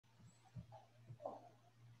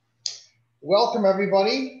Welcome,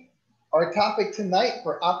 everybody. Our topic tonight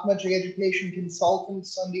for Optometric Education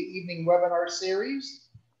Consultants Sunday evening webinar series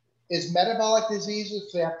is metabolic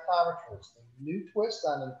diseases for the optometrist, a new twist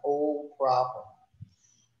on an old problem.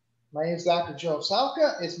 My name is Dr. Joe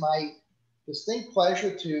Salka. It's my distinct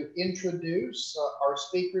pleasure to introduce our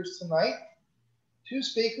speakers tonight. Two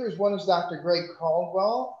speakers. One is Dr. Greg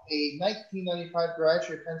Caldwell, a 1995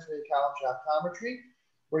 graduate of Pennsylvania College of Optometry,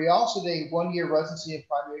 where he also did a one-year residency in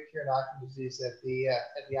primary care and ocular disease at the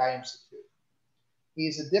Eye Institute.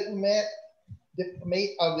 He's a diplomate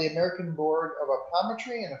of the American Board of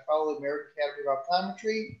Optometry and a fellow of the American Academy of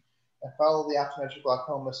Optometry, a fellow of the Optometric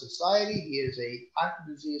Glaucoma Society. He is a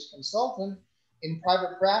ocular disease consultant in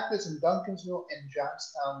private practice in Duncansville and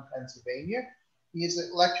Johnstown, Pennsylvania. He has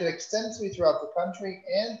lectured extensively throughout the country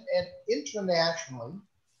and internationally.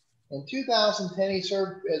 In 2010, he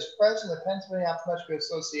served as president of the Pennsylvania Optometric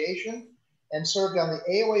Association and served on the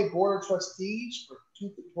AOA Board of Trustees for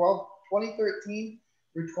 2013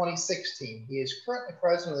 through 2016. He is currently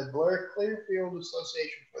president of the Blair Clearfield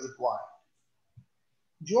Association for the Blind.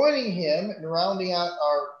 Joining him and rounding out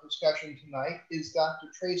our discussion tonight is Dr.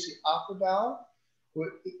 Tracy Offerdahl, who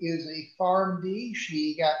is a PharmD.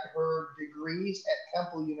 She got her degrees at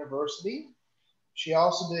Temple University. She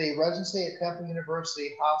also did a residency at Temple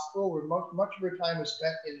University Hospital, where much of her time was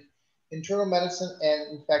spent in internal medicine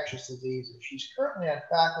and infectious diseases. She's currently on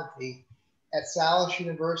faculty at Salus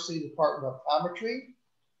University Department of Optometry,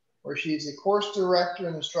 where she's a course director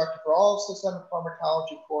and instructor for all systemic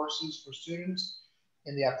pharmacology courses for students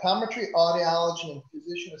in the optometry, audiology, and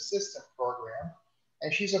physician assistant program.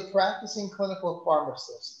 And she's a practicing clinical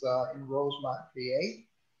pharmacist in Rosemont, PA.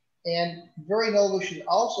 And very notably, she's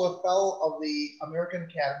also a fellow of the American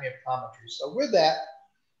Academy of Optometry. So with that,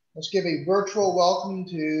 let's give a virtual welcome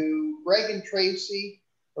to Greg and Tracy,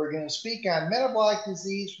 who are going to speak on metabolic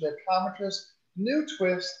disease for the optometrist, new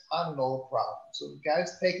twist on an old problem. So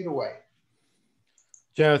guys, take it away.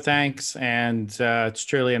 Joe, thanks. And it's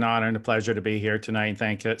truly an honor and a pleasure to be here tonight.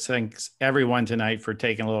 Thanks everyone tonight for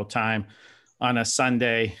taking a little time on a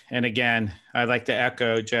Sunday. And again, I'd like to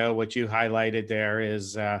echo, Joe, what you highlighted there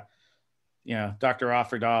is, Dr.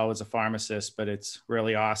 Offerdahl was a pharmacist, but it's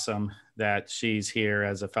really awesome that she's here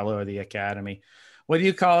as a fellow of the Academy. What do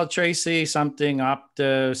you call it, Tracy? Something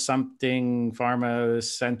something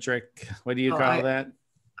pharmacentric? What do you call that?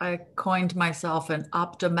 I coined myself an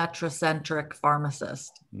optometrocentric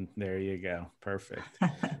pharmacist. There you go. Perfect.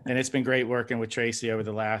 And it's been great working with Tracy over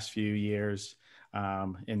the last few years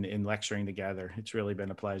in lecturing together. It's really been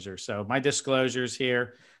a pleasure. So my disclosures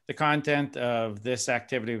here, the content of this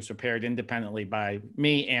activity was prepared independently by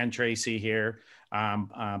me and Tracy here,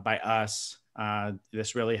 by us.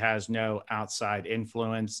 This really has no outside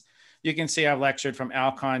influence. You can see I've lectured from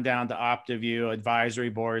Alcon down to OptiView, advisory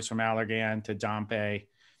boards from Allergan to Dompe.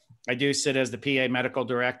 I do sit as the PA medical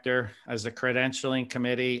director, as the credentialing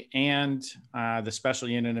committee, and the special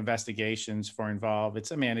unit investigations for Involve.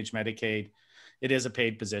 It's a managed Medicaid. It is a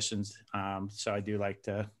paid position, so I do like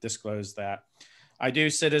to disclose that. I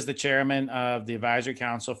do sit as the chairman of the advisory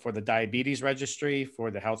council for the diabetes registry,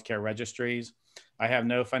 for the healthcare registries. I have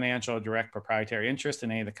no financial or direct proprietary interest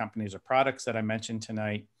in any of the companies or products that I mentioned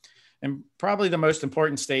tonight. And probably the most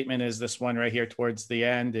important statement is this one right here towards the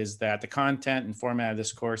end, is that the content and format of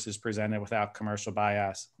this course is presented without commercial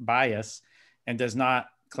bias and does not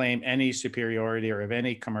claim any superiority or of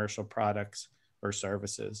any commercial products or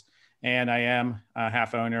services. And I am a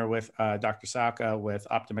half owner with Dr. Salka with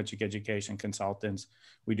Optometric Education Consultants.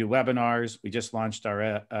 We do webinars. We just launched our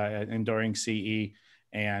Enduring CE,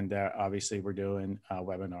 and obviously we're doing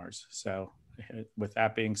webinars. So with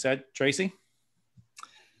that being said, Tracy?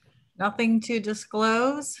 Nothing to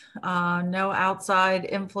disclose, no outside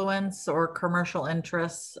influence or commercial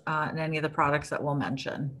interests in any of the products that we'll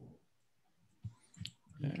mention.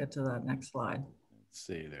 Get to that next slide. Let's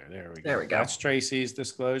see there. There we go. There we go. That's Tracy's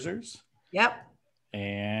disclosures. Yep.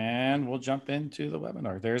 And we'll jump into the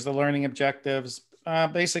webinar. There's the learning objectives.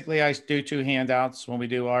 Basically, I do 2 handouts when we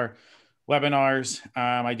do our webinars.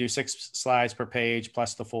 I do 6 slides per page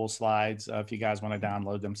plus the full slides if you guys want to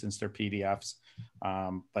download them since they're PDFs.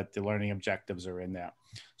 But the learning objectives are in that.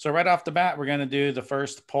 So right off the bat, we're going to do the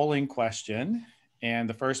first polling question. And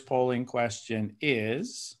the first polling question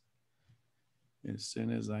is, as soon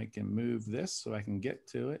as I can move this so I can get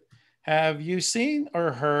to it. Have you seen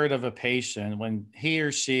or heard of a patient when he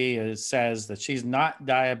or she says that she's not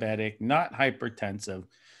diabetic, not hypertensive,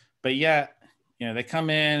 but yet, they come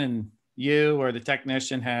in and you or the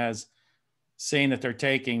technician has seen that they're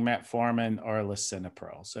taking metformin or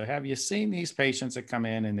lisinopril? So have you seen these patients that come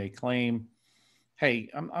in and they claim, hey,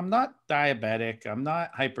 I'm not diabetic, I'm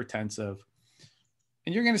not hypertensive,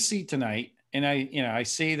 And you're going to see tonight, and I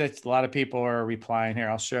see that a lot of people are replying here.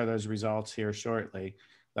 I'll share those results here shortly,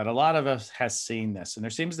 that a lot of us has seen this. And there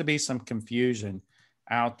seems to be some confusion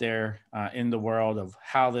out there in the world of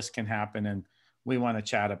how this can happen. And we want to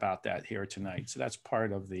chat about that here tonight. So that's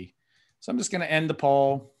part of so I'm just going to end the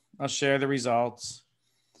poll. I'll share the results.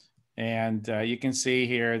 And you can see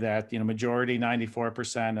here that, majority,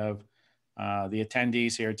 94% of the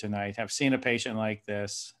attendees here tonight have seen a patient like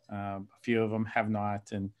this. A few of them have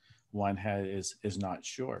not, and one is not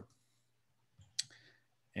sure.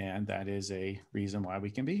 And that is a reason why we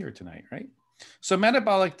can be here tonight, right? So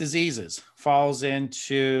metabolic diseases falls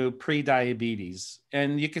into pre-diabetes.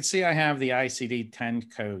 And you can see I have the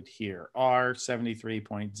ICD-10 code here,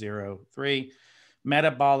 R73.03,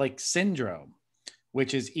 metabolic syndrome,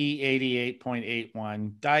 which is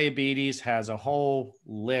E88.81. Diabetes has a whole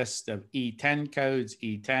list of E10 codes.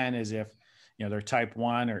 E10 is if they're type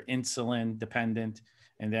 1 or insulin dependent.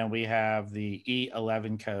 And then we have the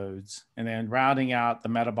E11 codes. And then rounding out the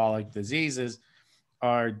metabolic diseases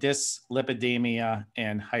are dyslipidemia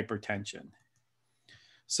and hypertension.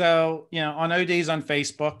 So, on ODs on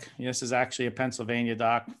Facebook, this is actually a Pennsylvania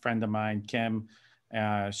doc, friend of mine, Kim.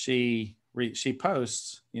 She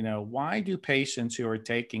posts, why do patients who are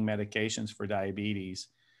taking medications for diabetes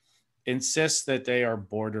insist that they are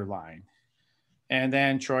borderline? And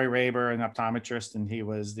then Troy Raber, an optometrist, and he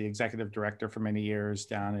was the executive director for many years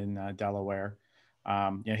down in Delaware.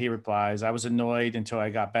 He replies, I was annoyed until I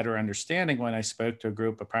got better understanding when I spoke to a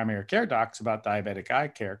group of primary care docs about diabetic eye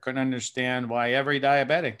care. Couldn't understand why every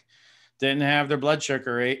diabetic didn't have their blood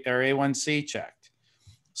sugar or A1C checked.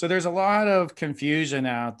 So there's a lot of confusion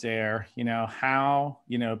out there, how,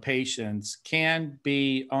 patients can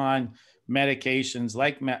be on medications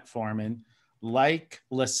like metformin, like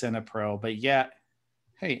lisinopril, but yet,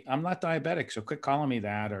 hey, I'm not diabetic, so quit calling me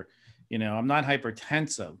that, or, I'm not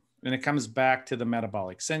hypertensive. And it comes back to the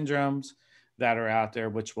metabolic syndromes that are out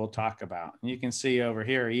there, which we'll talk about. And you can see over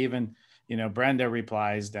here, even, Brenda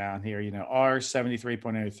replies down here,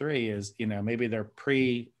 R73.03 is, maybe they're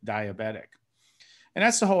pre-diabetic. And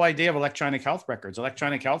that's the whole idea of electronic health records.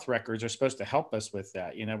 Electronic health records are supposed to help us with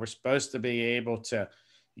that. We're supposed to be able to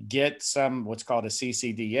get what's called a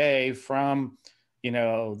CCDA from,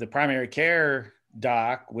 the primary care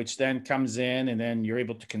doc, which then comes in, and then you're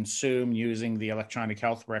able to consume using the electronic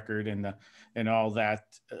health record and all that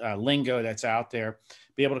lingo that's out there,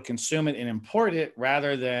 be able to consume it and import it,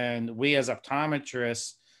 rather than we as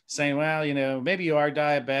optometrists saying, well, maybe you are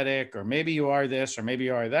diabetic, or maybe you are this, or maybe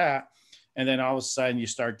you are that. And then all of a sudden you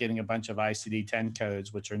start getting a bunch of ICD-10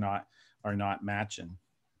 codes, which are not matching.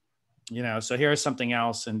 So here's something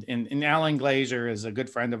else. And Alan Glazer is a good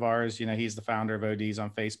friend of ours. He's the founder of ODs on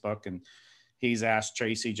Facebook, and he's asked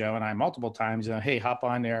Tracy, Joe, and I multiple times, hey, hop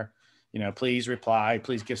on there, please reply,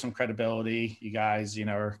 please give some credibility. You guys,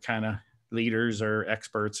 are kind of leaders or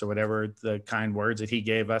experts or whatever the kind words that he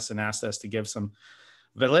gave us, and asked us to give some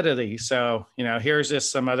validity. So, here's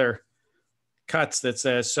just some other cuts that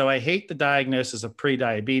says, so I hate the diagnosis of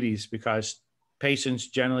pre-diabetes because patients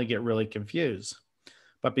generally get really confused.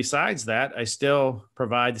 But besides that, I still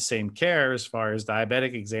provide the same care as far as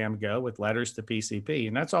diabetic exam go, with letters to PCP.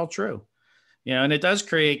 And that's all true. And it does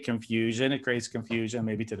create confusion. It creates confusion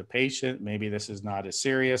maybe to the patient. Maybe this is not as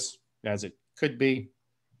serious as it could be.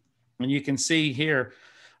 And you can see here,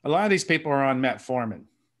 a lot of these people are on metformin.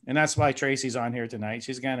 And that's why Tracy's on here tonight.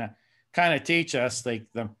 She's going to kind of teach us like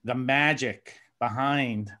the magic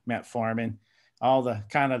behind metformin, all the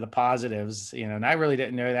kind of the positives, and I really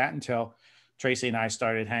didn't know that until Tracy and I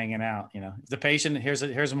started hanging out. If the patient, here's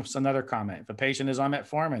another comment. If a patient is on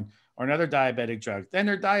metformin or another diabetic drug, then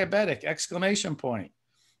they're diabetic, exclamation point.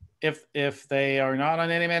 If they are not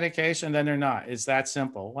on any medication, then they're not. It's that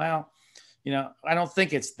simple. Well, I don't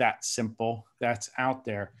think it's that simple. That's out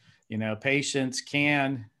there. Patients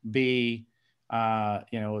can be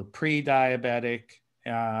pre-diabetic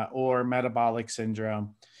or metabolic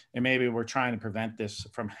syndrome, and maybe we're trying to prevent this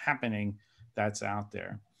from happening. That's out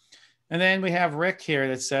there. And then we have Rick here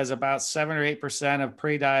that says about 7 or 8% of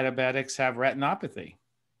pre-diabetics have retinopathy.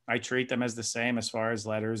 I treat them as the same as far as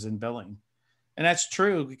letters and billing. And that's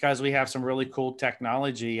true because we have some really cool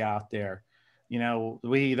technology out there.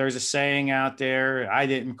 There's a saying out there. I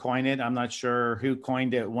didn't coin it. I'm not sure who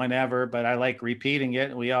coined it whenever, but I like repeating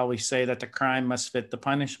it. We always say that the crime must fit the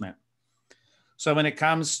punishment. So when it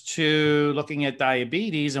comes to looking at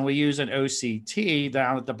diabetes, and we use an OCT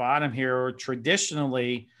down at the bottom here,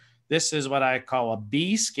 traditionally, this is what I call a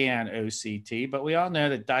B scan OCT, but we all know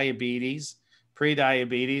that diabetes,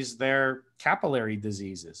 pre-diabetes, they're capillary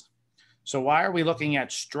diseases. So why are we looking at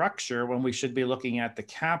structure when we should be looking at the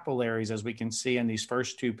capillaries, as we can see in these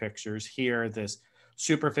first two pictures here, this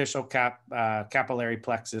superficial capillary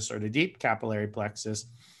plexus or the deep capillary plexus.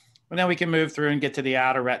 And then we can move through and get to the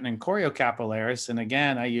outer retina and choriocapillaris. And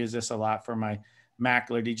again, I use this a lot for my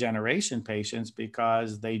macular degeneration patients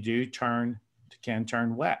because they can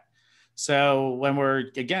turn wet. So when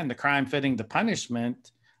we're, again, the crime fitting the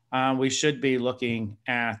punishment, we should be looking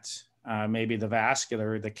at maybe the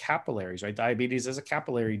vascular, the capillaries, right? Diabetes is a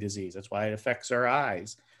capillary disease. That's why it affects our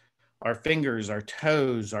eyes, our fingers, our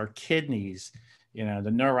toes, our kidneys, you know, the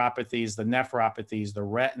neuropathies, the nephropathies, the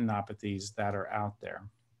retinopathies that are out there.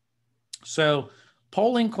 So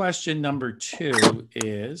polling question number 2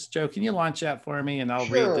 is, Joe, can you launch that for me? And I'll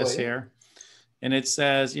read this here. And it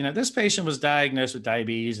says, you know, this patient was diagnosed with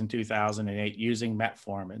diabetes in 2008 using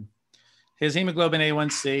metformin. His hemoglobin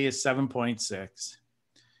A1C is 7.6.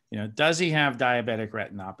 You know, does he have diabetic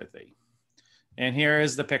retinopathy? And here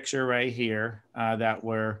is the picture right here that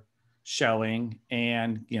we're showing.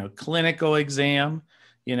 And, you know, clinical exam,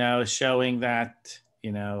 you know, showing that,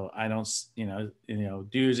 you know, I don't,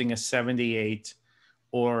 using a 78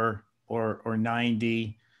 or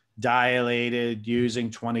 90, dilated,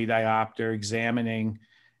 using 20 diopter, examining,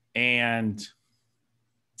 and,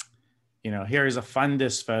 you know, here's a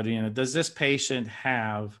fundus photo. You know, does this patient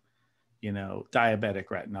have, you know, diabetic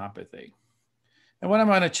retinopathy? And what I'm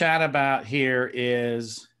going to chat about here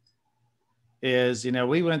is, you know,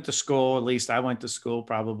 we went to school, at least I went to school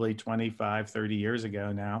probably 25, 30 years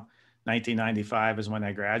ago now. 1995 is when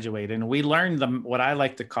I graduated. And we learned what I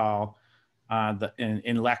like to call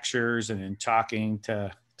in lectures and in talking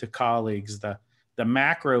to colleagues, the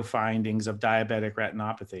macro findings of diabetic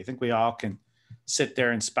retinopathy. I think we all can sit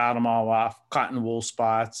there and spout them all off: cotton wool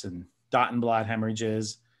spots and dot and blot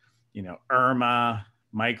hemorrhages, you know, IRMA,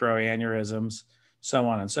 microaneurysms, so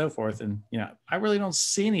on and so forth. And, you know, I really don't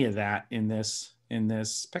see any of that in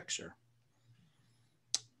this picture.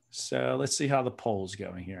 So let's see how the poll's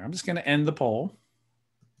going here. I'm just going to end the poll.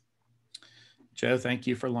 Joe, thank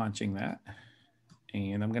you for launching that.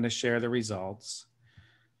 And I'm going to share the results.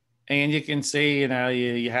 And you can see, you know,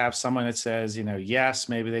 you have someone that says, you know, yes,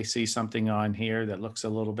 maybe they see something on here that looks a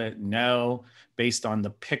little bit no. Based on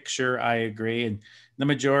the picture, I agree. And the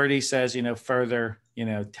majority says, you know, further, you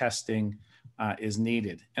know, testing is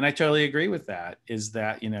needed. And I totally agree with that, is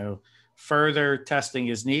that, you know, further testing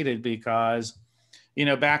is needed because, you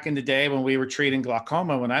know, back in the day when we were treating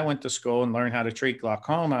glaucoma, when I went to school and learned how to treat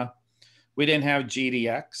glaucoma, we didn't have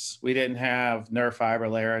GDX. We didn't have nerve fiber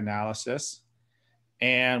layer analysis.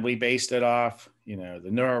 And we based it off, you know, the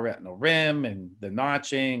neuroretinal rim and the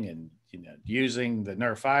notching and, you know, using the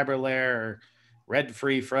nerve fiber layer,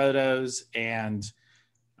 red-free photos, and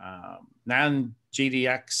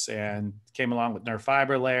non-GDX, and came along with nerve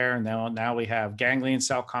fiber layer. And now we have ganglion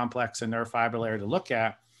cell complex and nerve fiber layer to look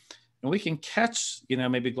at. And we can catch, you know,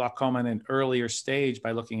 maybe glaucoma in an earlier stage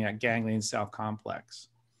by looking at ganglion cell complex.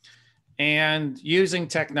 And using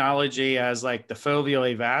technology as like the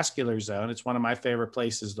foveoavascular zone, it's one of my favorite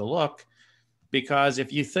places to look, because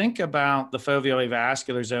if you think about the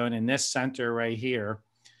foveoavascular zone in this center right here,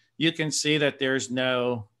 you can see that there's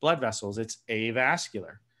no blood vessels. It's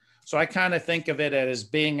avascular. So I kind of think of it as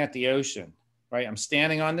being at the ocean, right? I'm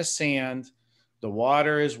standing on the sand, the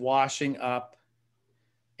water is washing up,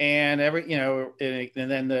 and as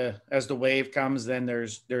the wave comes, then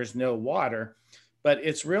there's no water. But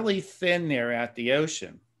it's really thin there at the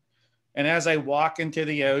ocean. And as I walk into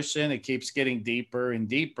the ocean, it keeps getting deeper and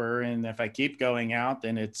deeper. And if I keep going out,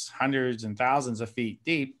 then it's hundreds and thousands of feet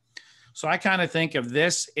deep. So I kind of think of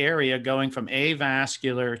this area going from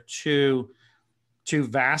avascular to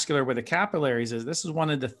vascular where the capillaries is. This is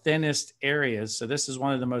one of the thinnest areas. So this is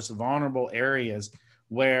one of the most vulnerable areas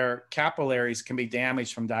where capillaries can be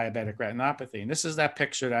damaged from diabetic retinopathy. And this is that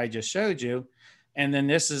picture that I just showed you. And then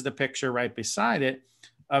this is the picture right beside it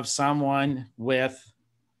of someone with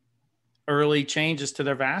early changes to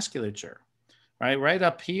their vasculature, right? Right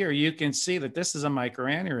up here, you can see that this is a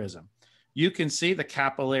microaneurysm. You can see the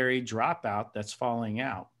capillary dropout that's falling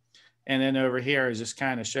out. And then over here is just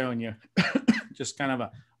kind of showing you just kind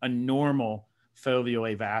of a normal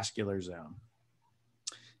foveoavascular zone.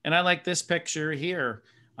 And I like this picture here,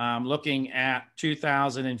 looking at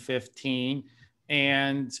 2015.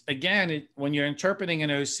 And again, when you're interpreting an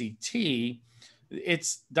OCT,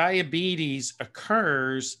 it's diabetes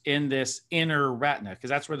occurs in this inner retina, because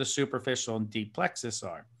that's where the superficial and deep plexus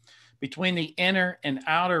are. Between the inner and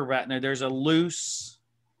outer retina, there's a loose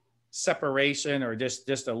separation, or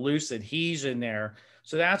just a loose adhesion there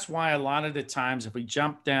So that's why a lot of the times, if we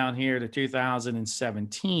jump down here to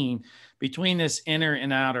 2017, between this inner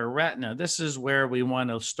and outer retina, this is where we want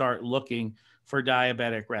to start looking for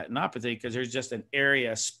diabetic retinopathy, because there's just an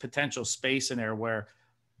area, potential space in there where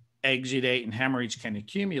exudate and hemorrhage can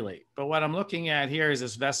accumulate. But what I'm looking at here is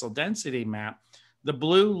this vessel density map. The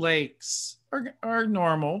blue lakes are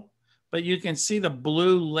normal, but you can see the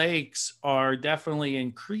blue lakes are definitely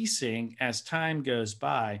increasing as time goes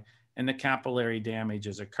by and the capillary damage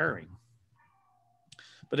is occurring.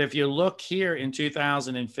 But if you look here in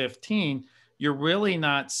 2015, you're really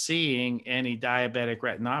not seeing any diabetic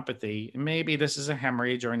retinopathy. Maybe this is a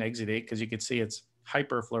hemorrhage or an exudate, because you can see it's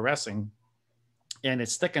hyperfluorescing and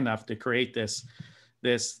it's thick enough to create this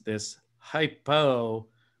hypo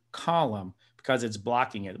column, because it's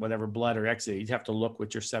blocking it, whatever blood or exudate. You'd have to look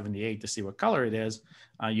with your 78 to see what color it is.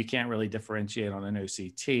 You can't really differentiate on an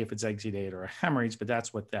OCT if it's exudate or a hemorrhage, but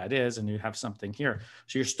that's what that is. And you have something here.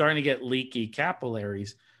 So you're starting to get leaky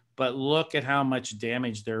capillaries, but look at how much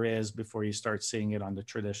damage there is before you start seeing it on the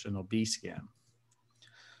traditional B scan.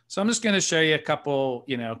 So I'm just going to show you a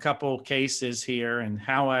couple cases here and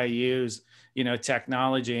how I use,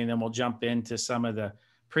 technology, and then we'll jump into some of the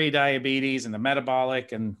pre-diabetes and the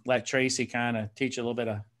metabolic, and let Tracy kind of teach a little bit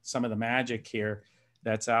of some of the magic here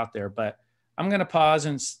that's out there. But I'm going to pause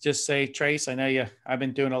and just say, Trace, I know I've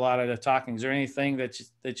been doing a lot of the talking. Is there anything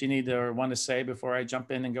that you need to or want to say before I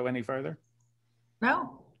jump in and go any further?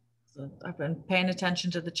 No. So I've been paying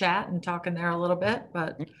attention to the chat and talking there a little bit,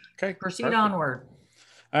 but okay, proceed perfect. Onward.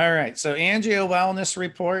 All right. So angio wellness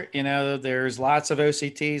report, there's lots of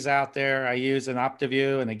OCTs out there. I use an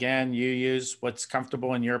OptiView. And again, you use what's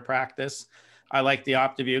comfortable in your practice. I like the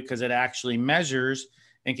OptiView because it actually measures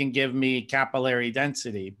and can give me capillary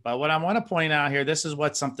density. But what I want to point out here, this is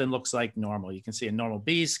what something looks like normal. You can see a normal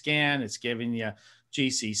B scan. It's giving you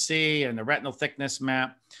GCC and the retinal thickness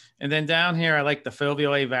map. And then down here, I like the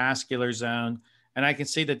foveal avascular zone. And I can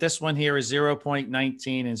see that this one here is 0.19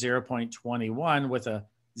 and 0.21 with a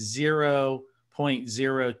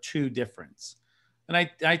 0.02 difference. And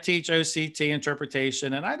I teach OCT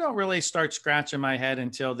interpretation, and I don't really start scratching my head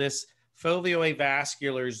until this foveal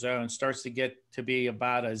avascular zone starts to get to be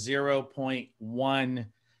about a 0.1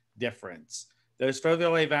 difference. Those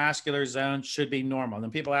foveal avascular zones should be normal.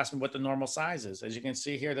 And people ask me what the normal size is. As you can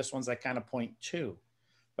see here, this one's like kind of 0.2,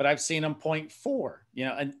 but I've seen them 0.4.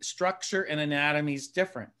 And structure and anatomy is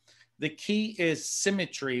different. The key is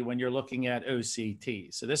symmetry when you're looking at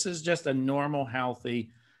OCT. So this is just a normal, healthy,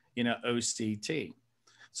 OCT.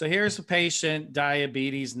 So here's a patient,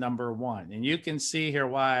 diabetes number 1. And you can see here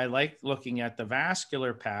why I like looking at the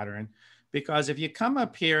vascular pattern, because if you come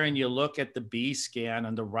up here and you look at the B scan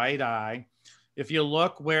on the right eye, if you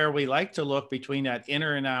look where we like to look between that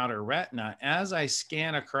inner and outer retina, as I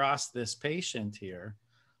scan across this patient here,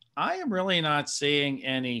 I am really not seeing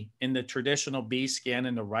any in the traditional B scan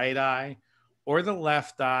in the right eye or the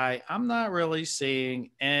left eye. I'm not really seeing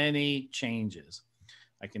any changes.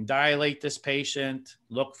 I can dilate this patient,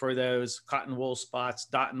 look for those cotton wool spots,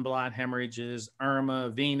 dot and blot hemorrhages, Irma,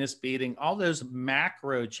 venous beating, all those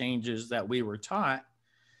macro changes that we were taught.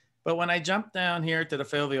 But when I jump down here to the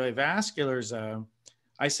foveal avascular zone,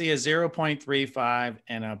 I see a 0.35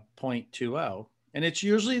 and a 0.20. And it's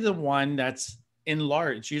usually the one that's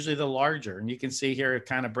enlarged. It's usually the larger. And you can see here, it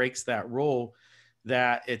kind of breaks that rule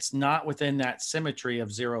that it's not within that symmetry of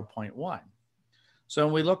 0.1. So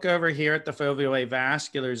when we look over here at the foveal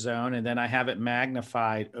avascular zone, and then I have it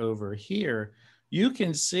magnified over here, you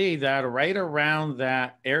can see that right around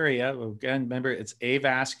that area, again, remember it's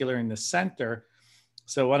avascular in the center.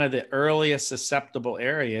 So one of the earliest susceptible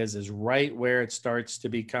areas is right where it starts to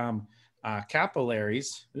become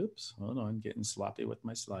capillaries. Oops, hold on, getting sloppy with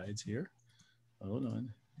my slides here. Hold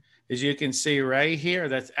on. As you can see right here,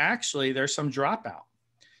 that's actually, there's some dropout.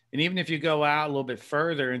 And even if you go out a little bit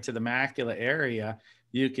further into the macula area,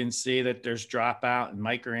 you can see that there's dropout and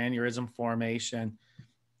microaneurysm formation.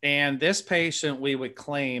 And this patient we would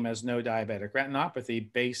claim as no diabetic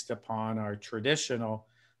retinopathy based upon our traditional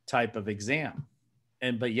type of exam.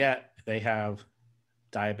 But yet they have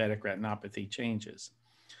diabetic retinopathy changes.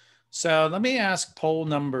 So let me ask poll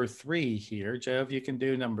number 3 here. Joe, if you can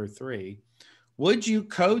do number 3. Would you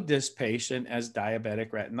code this patient as diabetic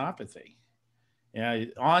retinopathy?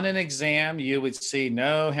 On an exam, you would see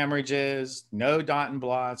no hemorrhages, no dot and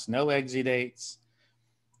blots, no exudates.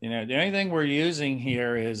 The only thing we're using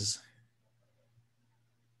here is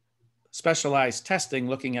specialized testing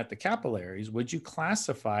looking at the capillaries. Would you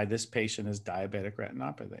classify this patient as diabetic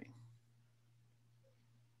retinopathy?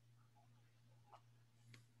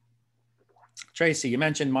 Tracy, you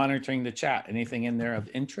mentioned monitoring the chat. Anything in there of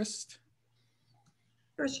interest?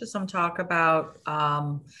 There's just some talk about,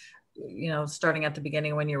 starting at the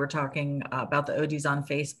beginning when you were talking about the ODs on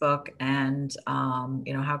Facebook and,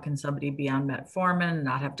 how can somebody be on metformin and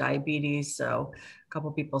not have diabetes? So a couple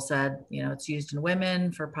of people said, it's used in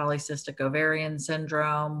women for polycystic ovarian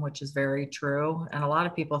syndrome, which is very true. And a lot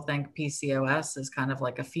of people think PCOS is kind of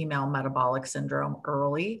like a female metabolic syndrome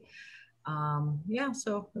early.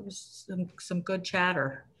 So it was some good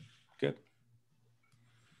chatter. Good.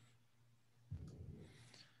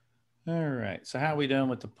 All right. So how are we doing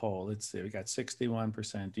with the poll? Let's see. We got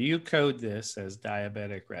 61%. Do you code this as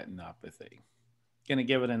diabetic retinopathy? Going to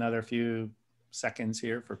give it another few seconds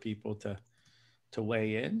here for people to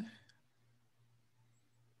weigh in.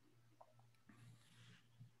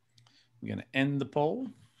 I'm going to end the poll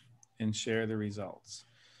and share the results.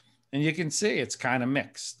 And you can see it's kind of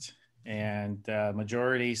mixed. And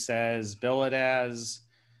majority says bill it as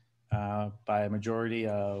by a majority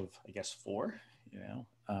of, I guess, 4,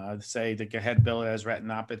 say to go ahead, bill it as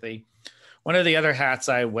retinopathy. One of the other hats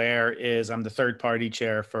I wear is I'm the third party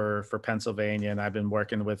chair for Pennsylvania, and I've been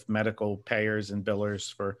working with medical payers and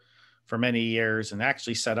billers for many years, and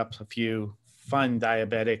actually set up a few fun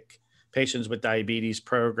diabetic patients with diabetes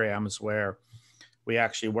programs where we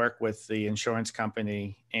actually work with the insurance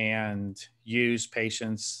company and use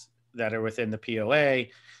patients that are within the POA,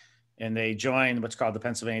 and they join what's called the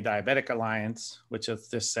Pennsylvania Diabetic Alliance, which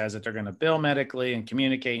just says that they're going to bill medically and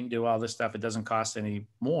communicate and do all this stuff. It doesn't cost any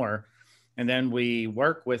more. And then we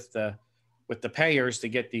work with the payers to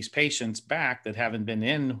get these patients back that haven't been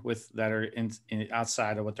that are in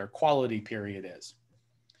outside of what their quality period is.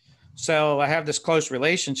 So I have this close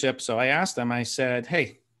relationship. So I asked them, I said,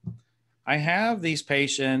 hey, I have these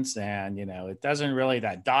patients and, it doesn't really,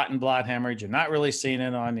 that dot and blot hemorrhage, you're not really seeing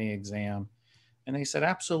it on the exam. And they said,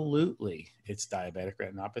 absolutely, it's diabetic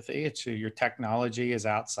retinopathy. It's your technology is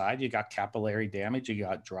outside. You got capillary damage. You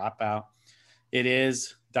got dropout. It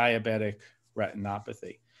is diabetic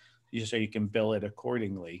retinopathy. So you can bill it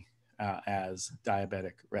accordingly as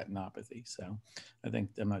diabetic retinopathy. So I'm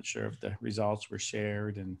not sure if the results were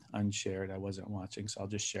shared and unshared. I wasn't watching, so I'll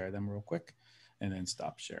just share them real quick and then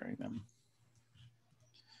stop sharing them.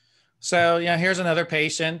 So here's another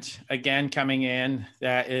patient, again, coming in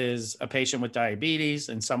that is a patient with diabetes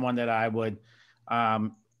and someone that I would,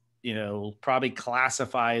 probably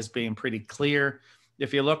classify as being pretty clear.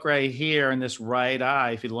 If you look right here in this right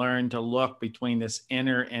eye, if you learn to look between this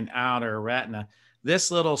inner and outer retina, this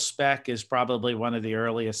little speck is probably one of the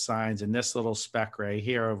earliest signs. And this little speck right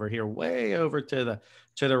here, over here, way over to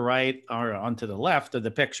the right or onto the left of the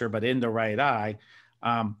picture, but in the right eye,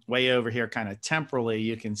 way over here, kind of temporally,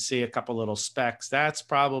 you can see a couple little specks. That's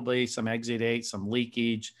probably some exudate, some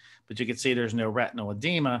leakage, but you can see there's no retinal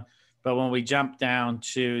edema. But when we jump down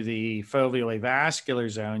to the foveoavascular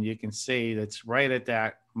zone, you can see that's right at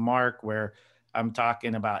that mark where I'm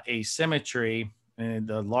talking about asymmetry. And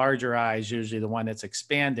the larger eye is usually the one that's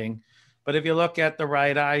expanding. But if you look at the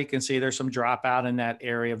right eye, you can see there's some dropout in that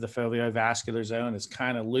area of the foveoavascular zone. It's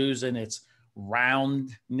kind of losing its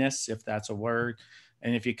roundness, if that's a word.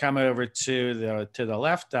 And if you come over to the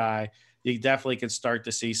left eye, you definitely can start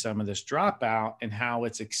to see some of this dropout and how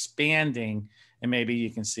it's expanding. And maybe you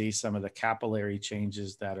can see some of the capillary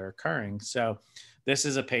changes that are occurring. So this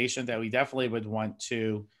is a patient that we definitely would want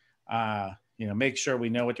to, make sure we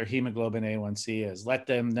know what their hemoglobin A1C is. Let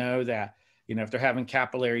them know that, if they're having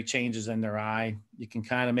capillary changes in their eye, you can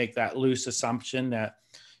kind of make that loose assumption that,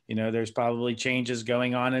 there's probably changes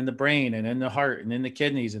going on in the brain and in the heart and in the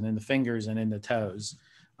kidneys and in the fingers and in the toes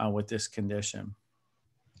with this condition.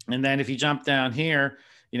 And then if you jump down here,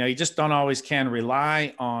 you just don't always can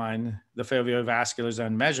rely on the foveoavascular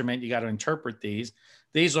zone measurement. You got to interpret these.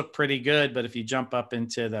 These look pretty good, but if you jump up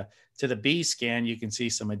into the B scan, you can see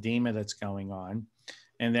some edema that's going on.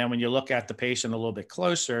 And then when you look at the patient a little bit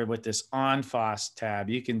closer with this on-phos tab,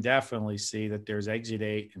 you can definitely see that there's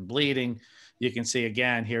exudate and bleeding. You can see,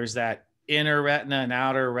 again, here's that inner retina and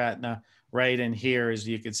outer retina. Right in here is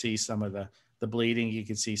you can see some of the bleeding. You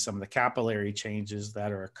can see some of the capillary changes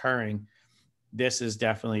that are occurring. This is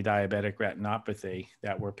definitely diabetic retinopathy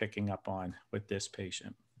that we're picking up on with this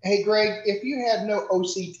patient. Hey, Greg, if you had no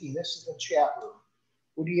OCT, this is the chat room,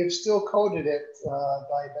 would you have still coded it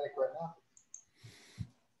diabetic retinopathy?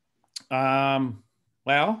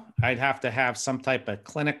 Well, I'd have to have some type of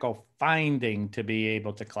clinical finding to be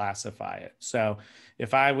able to classify it. So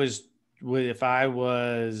if I was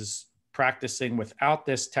practicing without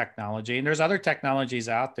this technology, and there's other technologies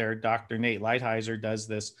out there, Dr. Nate Lighthizer does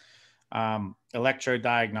this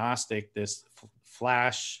electrodiagnostic, this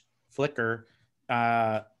flash flicker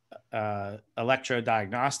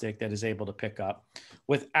electrodiagnostic that is able to pick up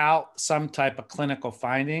without some type of clinical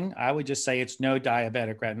finding. I would just say it's no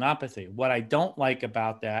diabetic retinopathy. What I don't like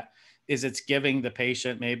about that is it's giving the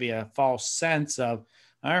patient maybe a false sense of,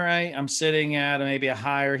 all right, I'm sitting at maybe a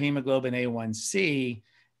higher hemoglobin A1C,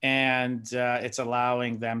 and it's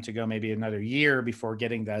allowing them to go maybe another year before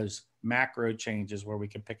getting those macro changes where we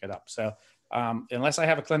can pick it up. So unless I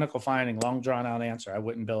have a clinical finding, long drawn out answer, I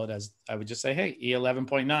wouldn't bill it as, I would just say, hey,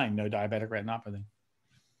 E11.9, no diabetic retinopathy.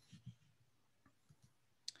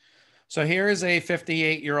 So here is a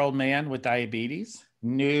 58-year-old man with diabetes,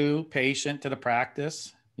 new patient to the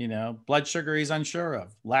practice, you know, blood sugar he's unsure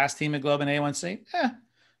of. Last hemoglobin A1C,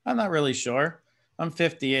 I'm not really sure. I'm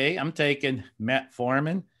 58, I'm taking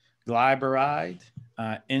metformin, glyburide,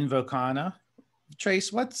 Invokana.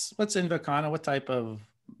 Trace, what's Invokana? What type of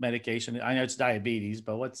medication? I know it's diabetes,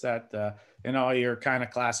 but what's that in all your kind of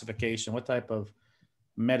classification? What type of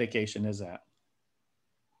medication is that?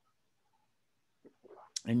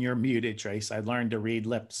 And you're muted, Trace. I learned to read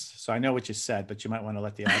lips, so I know what you said, but you might want to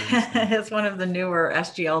let the audience know. It's one of the newer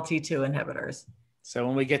SGLT2 inhibitors. So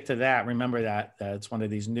when we get to that, remember that it's one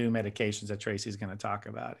of these new medications that Tracy's going to talk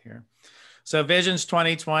about here. So vision's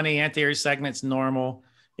 20/20, anterior segment's normal.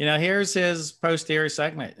 You know, here's his posterior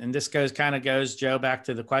segment. And this kind of goes, Joe, back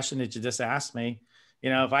to the question that you just asked me.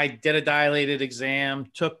 You know, if I did a dilated exam,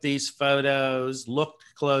 took these photos, looked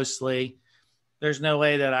closely, there's no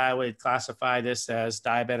way that I would classify this as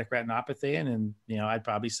diabetic retinopathy. And you know, I'd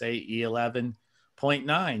probably say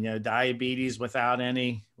E11.9, you know, diabetes without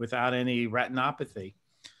any retinopathy.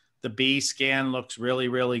 The B scan looks really,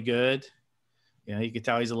 really good. You know, you can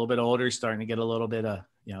tell he's a little bit older, starting to get a little bit of,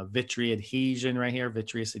 you know, vitreous adhesion right here,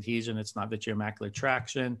 vitreous adhesion. It's not vitreomacular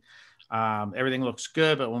traction. Everything looks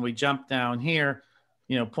good. But when we jump down here,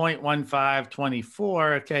 you know, 0.15,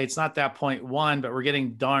 24, okay, it's not that 0.1, but we're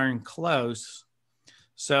getting darn close.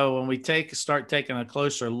 So when we start taking a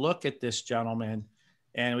closer look at this gentleman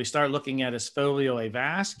and we start looking at his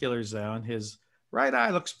foveoavascular zone, his right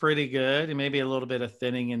eye looks pretty good and maybe a little bit of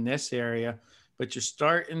thinning in this area, but you're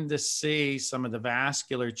starting to see some of the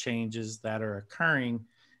vascular changes that are occurring.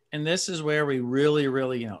 And this is where we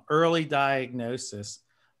really, you know, early diagnosis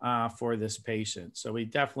for this patient. So we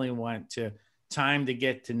definitely want to time to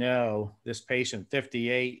get to know this patient.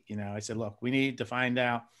 58, you know, I said, look, we need to find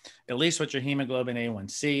out at least what your hemoglobin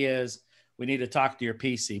A1C is. We need to talk to your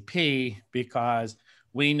PCP because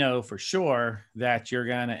we know for sure that you're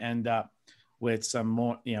going to end up with some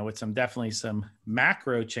more, you know, with some definitely some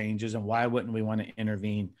macro changes. And why wouldn't we want to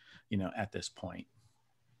intervene, you know, at this point?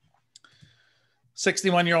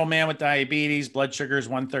 61-year-old man with diabetes, blood sugar is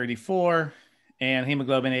 134. And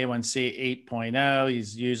hemoglobin A1C 8.0.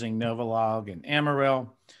 He's using Novolog and Amaryl,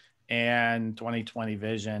 and 20/20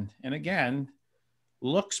 vision. And again,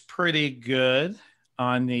 looks pretty good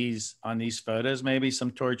on these photos. Maybe some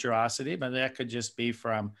tortuosity, but that could just be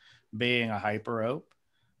from being a hyperope.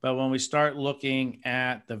 But when we start looking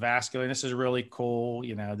at the vascular, and this is really cool.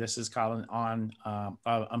 You know, this is called a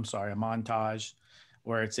montage,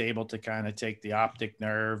 where it's able to kind of take the optic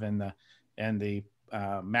nerve and the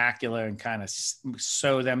macula and kind of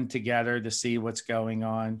sew them together to see what's going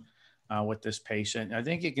on with this patient. I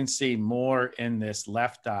think you can see more in this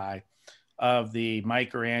left eye of the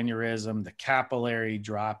microaneurysm, the capillary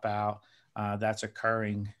dropout that's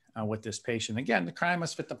occurring with this patient. Again, the crime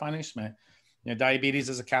must fit the punishment. You know, diabetes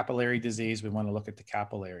is a capillary disease. We want to look at the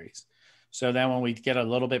capillaries. So then when we get a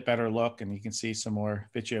little bit better look and you can see some more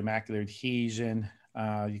vitreomacular adhesion,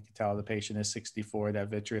 you can tell the patient is 64, that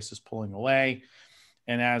vitreous is pulling away.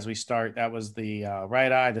 And as we start, that was the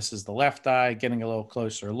right eye. This is the left eye, getting a little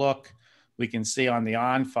closer look. We can see on the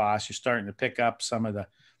enfos, you're starting to pick up some of the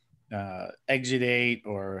exudate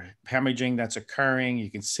or hemorrhaging that's occurring. You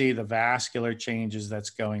can see the vascular changes that's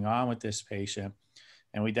going on with this patient.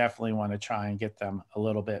 And we definitely want to try and get them a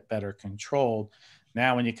little bit better controlled.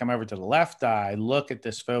 Now, when you come over to the left eye, look at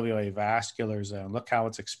this foveoavascular zone. Look how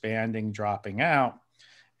it's expanding, dropping out.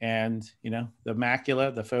 And, you know, the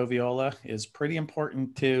macula, the foveola is pretty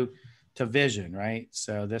important to vision, right?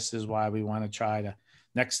 So this is why we want to try to,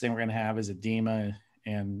 next thing we're going to have is edema,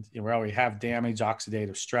 and we already have damage,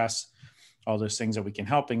 oxidative stress, all those things that we can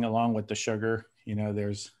helping along with the sugar. You know,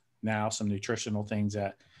 there's now some nutritional things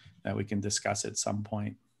that we can discuss at some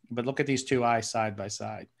point. But look at these two eyes side by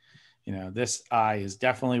side. You know, this eye is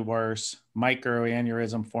definitely worse,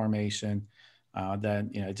 microaneurysm formation. Then,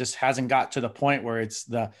 you know, it just hasn't got to the point where it's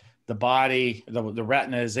the body, the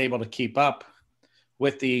retina is able to keep up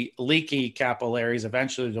with the leaky capillaries.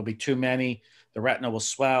 Eventually there'll be too many, the retina will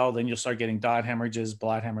swell, then you'll start getting dot hemorrhages,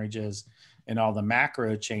 blood hemorrhages, and all the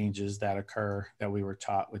macro changes that occur that we were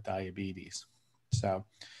taught with diabetes. So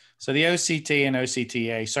the OCT and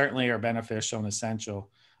OCTA certainly are beneficial and essential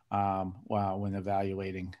when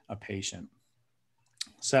evaluating a patient.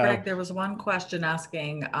 So, Greg, there was one question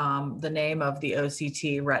asking the name of the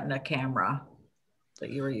OCT retina camera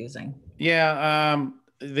that you were using. Yeah,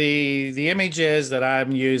 the images that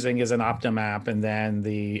I'm using is an OptiMap, and then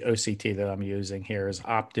the OCT that I'm using here is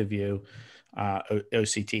OptiView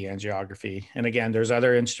OCT angiography. And again, there's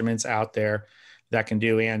other instruments out there that can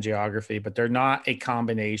do angiography, but they're not a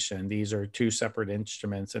combination. These are two separate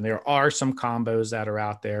instruments, and there are some combos that are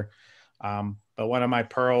out there. But one of my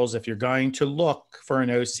pearls, if you're going to look for an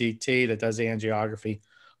OCT that does angiography,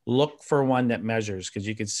 look for one that measures, because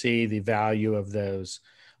you can see the value of those.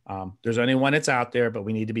 There's only one that's out there, but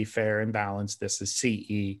we need to be fair and balanced. This is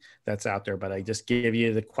CE that's out there, but I just give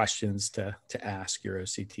you the questions to ask your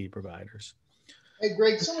OCT providers. Hey,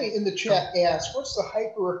 Greg, somebody in the chat asked, what's the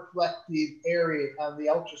hyperreflective area on the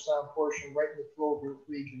ultrasound portion right in the foveal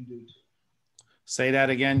region due to? Say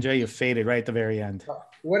that again, Jay. You faded right at the very end.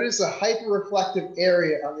 What is the hyperreflective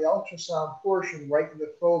area on the ultrasound portion right in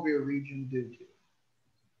the foveal region due to?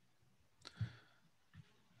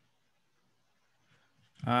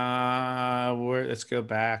 Let's go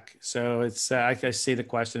back. So it's I see the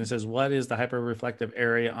question. It says, what is the hyperreflective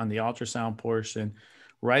area on the ultrasound portion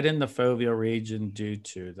right in the foveal region due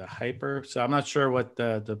to the hyper? So I'm not sure what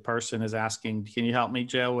the person is asking. Can you help me,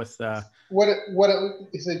 Joe, with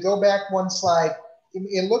is it go back one slide?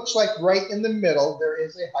 It looks like right in the middle there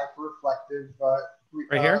is a hyperreflective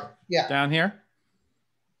right here? Yeah. Down here?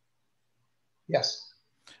 Yes.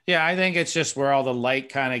 Yeah, I think it's just where all the light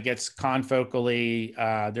kind of gets confocally.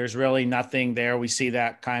 There's really nothing there. We see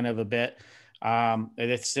that kind of a bit.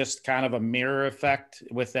 It's just kind of a mirror effect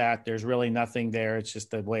with that. There's really nothing there. It's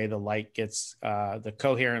just the way the light gets, the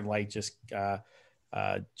coherent light just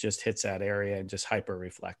hits that area and just hyper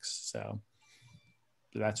reflects. So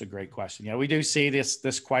that's a great question. Yeah, we do see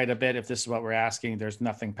this quite a bit. If this is what we're asking, there's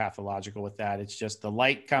nothing pathological with that. It's just the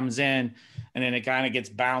light comes in and then it kind of gets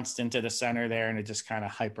bounced into the center there and it just kind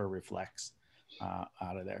of hyper reflects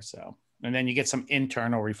out of there. So, and then you get some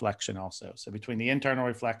internal reflection also. So between the internal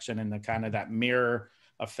reflection and the kind of that mirror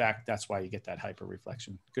effect, that's why you get that hyper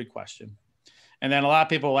reflection. Good question. And then a lot of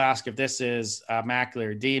people will ask if this is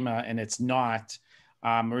macular edema, and it's not.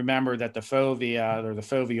 Remember that the fovea or the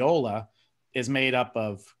foveola is made up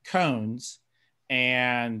of cones,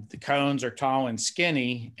 and the cones are tall and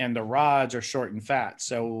skinny and the rods are short and fat.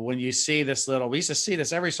 So when you see this we used to see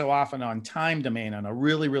this every so often on time domain on a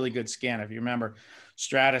really, really good scan. If you remember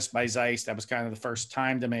Stratus by Zeiss, that was kind of the first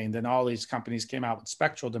time domain. Then all these companies came out with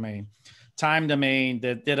spectral domain. Time domain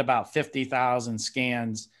that did about 50,000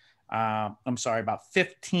 scans. About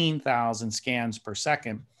 15,000 scans per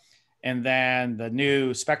second. And then the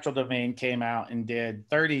new spectral domain came out and did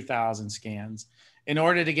 30,000 scans. In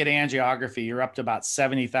order to get angiography, you're up to about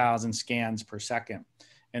 70,000 scans per second.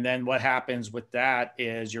 And then what happens with that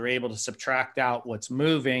is you're able to subtract out what's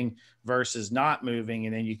moving versus not moving,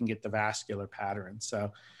 and then you can get the vascular pattern.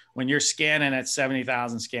 So when you're scanning at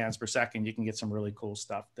 70,000 scans per second, you can get some really cool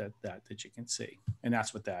stuff that you can see. And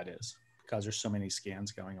that's what that is, because there's so many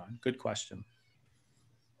scans going on. Good question.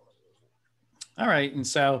 All right, and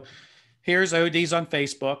so here's ODs on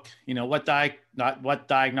Facebook. You know, what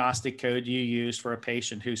diagnostic code you use for a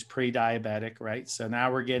patient who's pre-diabetic, right? So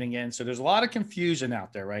now we're getting in. So there's a lot of confusion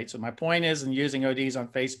out there, right? So my point is in using ODs on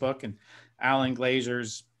Facebook, and Alan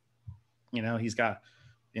Glazer's, you know, he's got,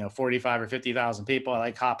 45 or 50,000 people. I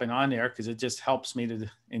like hopping on there because it just helps me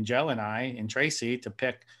and Joe and I and Tracy to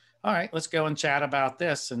pick, all right, let's go and chat about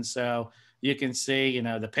this. And so you can see,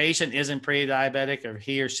 the patient isn't pre-diabetic or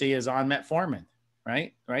he or she is on metformin.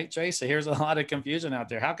 Right, Tracy? Here's a lot of confusion out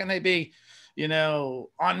there. How can they be, on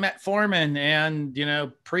metformin and,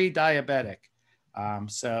 pre-diabetic?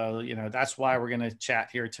 So, that's why we're going to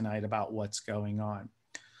chat here tonight about what's going on.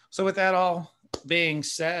 So with that all being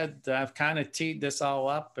said, I've kind of teed this all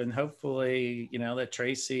up, and hopefully, let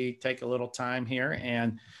Tracy take a little time here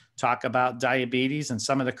and talk about diabetes and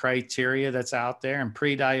some of the criteria that's out there, and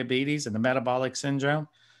pre-diabetes and the metabolic syndrome.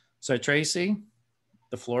 So Tracy,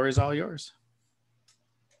 the floor is all yours.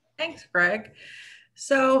 Thanks, Greg.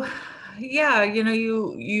 So, yeah,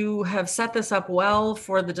 you have set this up well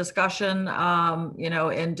for the discussion,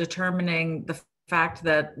 in determining the fact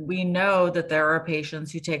that we know that there are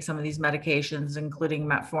patients who take some of these medications, including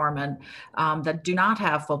metformin, that do not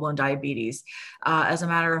have full-blown diabetes. As a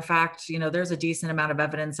matter of fact, there's a decent amount of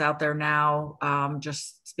evidence out there now,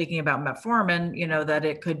 just speaking about metformin, that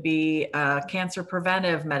it could be a cancer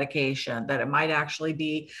preventive medication, that it might actually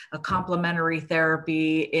be a complementary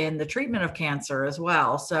therapy in the treatment of cancer as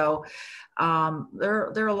well. So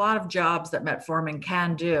there are a lot of jobs that metformin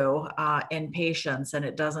can do in patients, and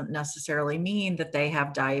it doesn't necessarily mean that they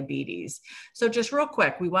have diabetes. So just real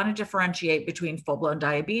quick, we want to differentiate between full-blown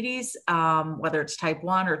diabetes, whether it's type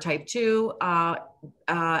 1 or type 2,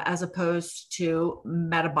 as opposed to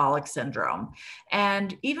metabolic syndrome.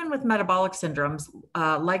 And even with metabolic syndromes,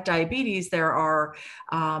 like diabetes, there are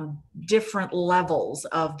different levels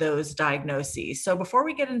of those diagnoses. So before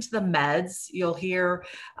we get into the meds, you'll hear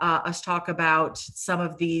us talk about some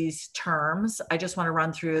of these terms. I just want to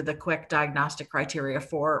run through the quick diagnostic criteria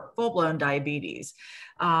for full-blown diabetes.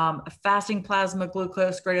 Fasting plasma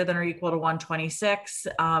glucose greater than or equal to 126.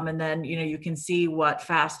 And then, you can see what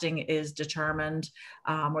fasting is determined,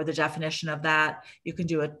 or the definition of that. You can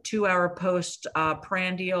do a 2-hour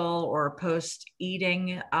post-prandial or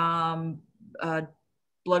post-eating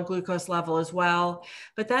blood glucose level as well.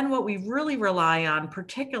 But then what we really rely on,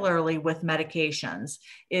 particularly with medications,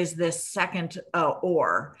 is this second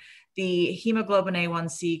the hemoglobin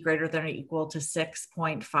A1C greater than or equal to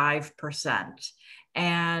 6.5%.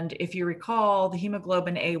 And if you recall, the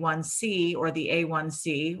hemoglobin A1C, or the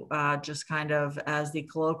A1C, just kind of as the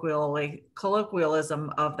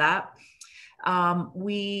colloquialism of that,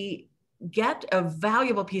 we get a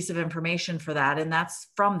valuable piece of information for that, and that's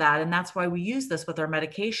why we use this with our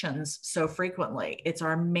medications so frequently. It's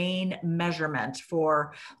our main measurement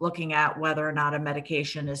for looking at whether or not a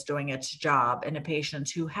medication is doing its job in a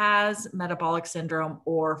patient who has metabolic syndrome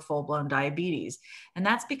or full-blown diabetes. And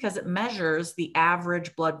that's because it measures the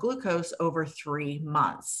average blood glucose over 3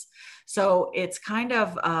 months. So it's kind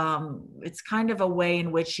of a way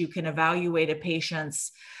in which you can evaluate a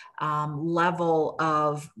patient's level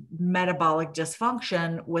of metabolic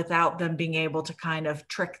dysfunction without them being able to kind of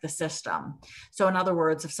trick the system. So in other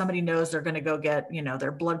words, if somebody knows they're going to go get,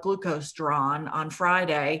 their blood glucose drawn on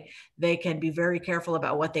Friday, they can be very careful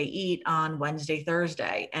about what they eat on Wednesday,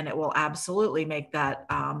 Thursday, and it will absolutely make that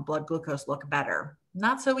blood glucose look better.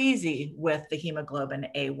 Not so easy with the hemoglobin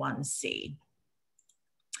A1C.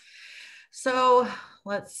 So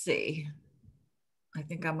let's see. I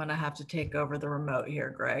think I'm going to have to take over the remote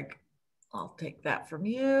here, Greg. I'll take that from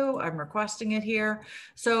you. I'm requesting it here.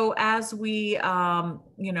 So as we,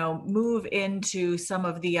 move into some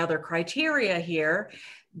of the other criteria here,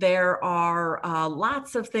 there are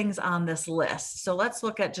lots of things on this list. So let's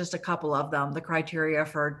look at just a couple of them, the criteria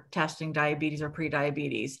for testing diabetes or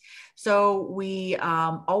prediabetes. So we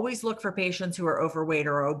always look for patients who are overweight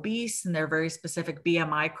or obese, and there are very specific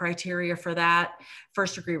BMI criteria for that.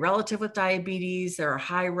 First degree relative with diabetes, there are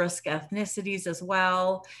high risk ethnicities as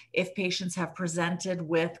well. If patients have presented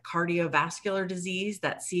with cardiovascular disease,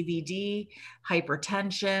 that's CVD,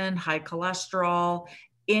 hypertension, high cholesterol,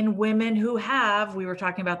 in women who have, we were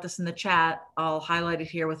talking about this in the chat, I'll highlight it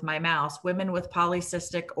here with my mouse, women with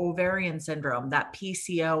polycystic ovarian syndrome, that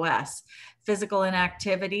PCOS, physical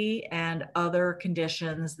inactivity, and other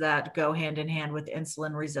conditions that go hand in hand with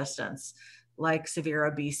insulin resistance, like severe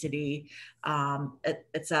obesity,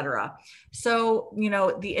 et cetera. So,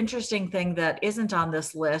 the interesting thing that isn't on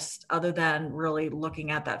this list, other than really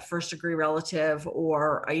looking at that first degree relative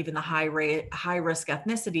or even the high risk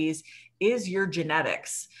ethnicities, is your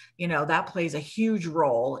genetics. That plays a huge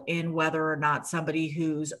role in whether or not somebody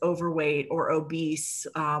who's overweight or obese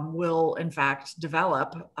will in fact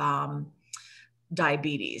develop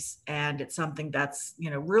diabetes. And it's something that's,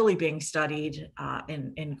 really being studied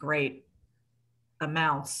in great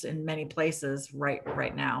amounts in many places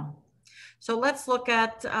right now. So let's look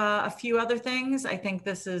at a few other things. I think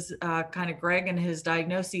this is kind of Greg and his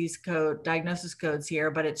diagnosis codes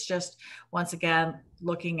here, but it's just, once again,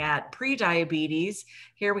 looking at pre-diabetes.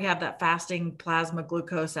 Here we have that fasting plasma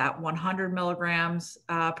glucose at 100 milligrams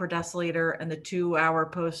per deciliter, and the 2-hour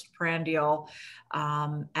postprandial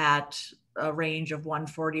at a range of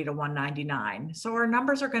 140 to 199. So our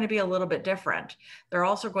numbers are going to be a little bit different. They're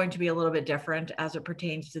also going to be a little bit different as it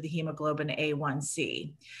pertains to the hemoglobin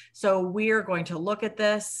A1C. So we are going to look at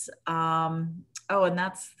this. And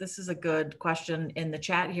this is a good question in the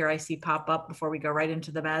chat here I see pop up before we go right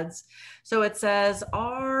into the meds. So it says,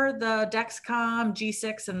 are the Dexcom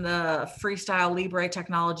G6 and the Freestyle Libre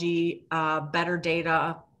technology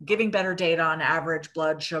giving better data on average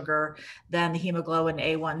blood sugar than the hemoglobin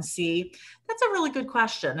A1C? That's a really good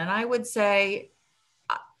question. And I would say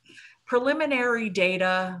preliminary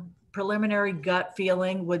data, preliminary gut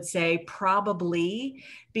feeling would say probably,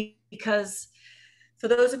 because for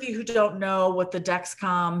those of you who don't know what the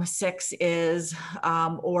Dexcom 6 is,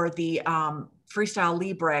 or the Freestyle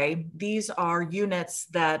Libre, these are units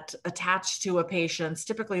that attach to a patient's,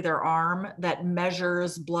 typically their arm, that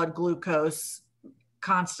measures blood glucose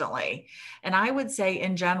constantly. And I would say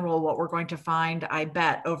in general, what we're going to find, I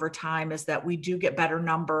bet over time, is that we do get better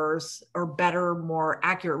numbers or better, more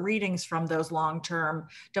accurate readings from those long-term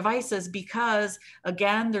devices, because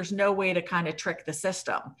again, there's no way to kind of trick the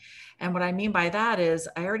system. And what I mean by that is,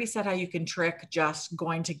 I already said how you can trick just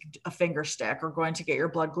going to a finger stick or going to get your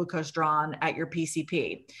blood glucose drawn at your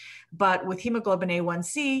PCP. But with hemoglobin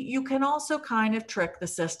A1C, you can also kind of trick the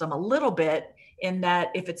system a little bit, in that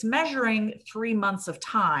if it's measuring 3 months of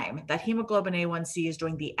time, that hemoglobin A1C is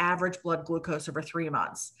doing the average blood glucose over 3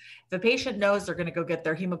 months. If a patient knows they're going to go get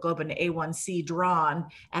their hemoglobin A1C drawn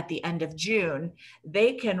at the end of June,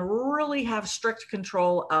 they can really have strict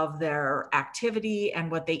control of their activity and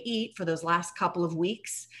what they eat for those last couple of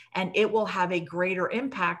weeks, and it will have a greater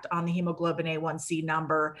impact on the hemoglobin A1C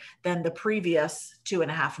number than the previous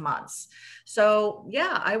 2.5 months. So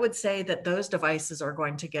yeah, I would say that those devices are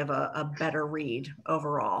going to give a better read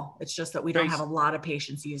overall. It's just that we don't have a lot of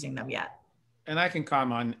patients using them yet. And I can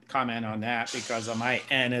comment on that, because on my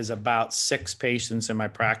end is about 6 patients in my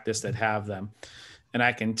practice that have them. And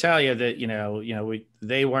I can tell you that,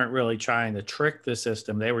 they weren't really trying to trick the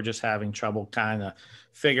system. They were just having trouble kind of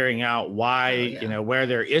figuring out why, where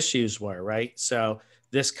their issues were. Right. So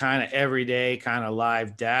this kind of everyday kind of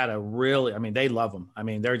live data really, they love them.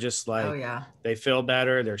 They're just like, they feel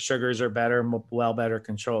better. Their sugars are better, better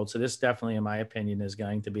controlled. So this definitely, in my opinion, is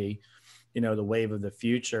going to be, the wave of the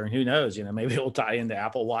future. And who knows, maybe it'll tie into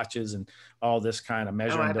Apple Watches and all this kind of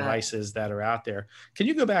measuring devices that are out there. Can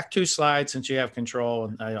you go back 2 slides since you have control?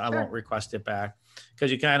 And I won't request it back,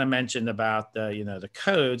 because you kind of mentioned about the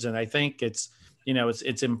codes. And I think it's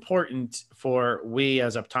important for we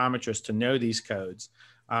as optometrists to know these codes.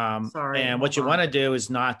 And what you want to do is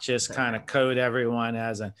not just kind of code everyone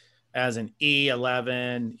as an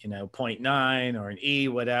E11, 0.9 or an E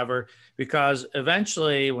whatever, because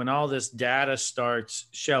eventually when all this data starts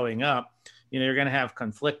showing up, you're going to have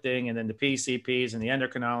conflicting, and then the PCPs and the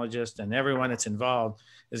endocrinologist and everyone that's involved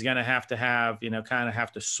is going to have, kind of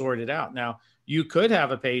have to sort it out. Now, you could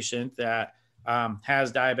have a patient that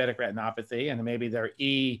has diabetic retinopathy, and maybe their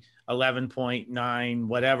E11.9,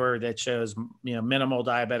 whatever, that shows, minimal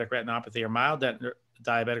diabetic retinopathy or mild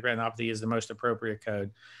diabetic retinopathy is the most appropriate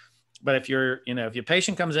code. But if your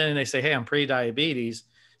patient comes in and they say, hey, I'm pre-diabetes,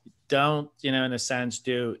 don't, in a sense,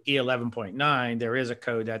 do E11.9. There is a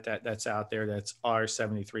code that's out there that's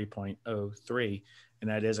R73.03. And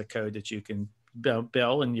that is a code that you can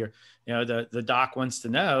bill. And the doc wants to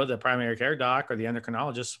know, the primary care doc or the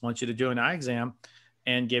endocrinologist wants you to do an eye exam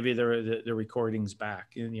and give you the recordings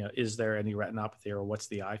back. And, is there any retinopathy, or what's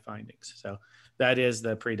the eye findings? So that is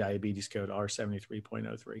the pre-diabetes code,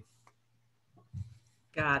 R73.03.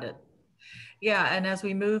 Got it. Yeah, and as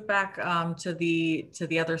we move back to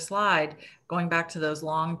the other slide, going back to those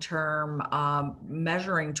long-term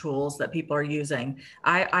measuring tools that people are using,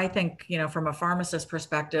 I think, from a pharmacist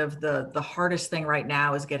perspective, the hardest thing right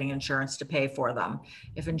now is getting insurance to pay for them.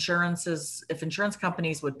 If insurance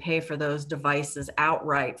companies would pay for those devices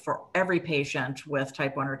outright for every patient with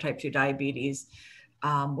type 1 or type 2 diabetes,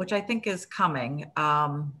 which I think is coming,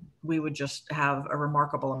 we would just have a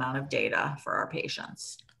remarkable amount of data for our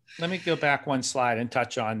patients. Let me go back 1 slide and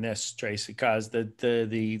touch on this, Tracy, because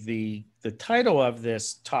the title of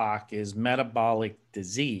this talk is Metabolic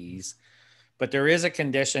Disease, but there is a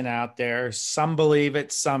condition out there. Some believe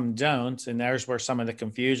it, some don't, and there's where some of the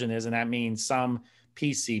confusion is, and that means some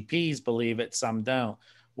PCPs believe it, some don't,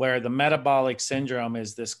 where the metabolic syndrome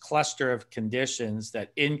is this cluster of conditions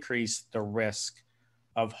that increase the risk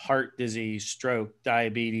of heart disease, stroke,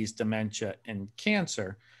 diabetes, dementia, and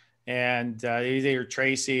cancer. And either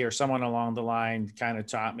Tracy or someone along the line kind of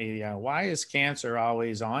taught me, why is cancer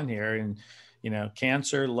always on here? And,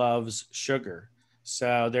 cancer loves sugar.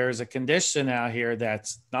 So there's a condition out here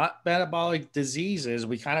that's not metabolic diseases.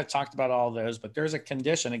 We kind of talked about all those, but there's a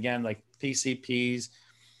condition, again, like PCPs.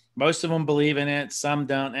 Most of them believe in it. Some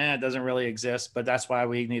don't. It doesn't really exist, but that's why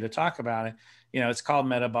we need to talk about it. It's called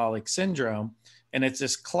metabolic syndrome. And it's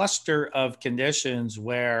this cluster of conditions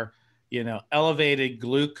where elevated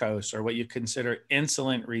glucose, or what you consider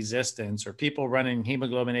insulin resistance, or people running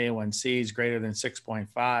hemoglobin A1Cs greater than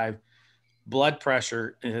 6.5, blood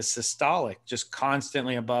pressure is systolic, just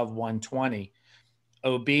constantly above 120,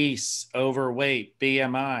 obese, overweight,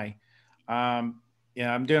 BMI,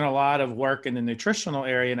 I'm doing a lot of work in the nutritional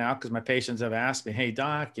area now because my patients have asked me, hey,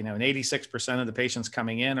 doc, and 86% of the patients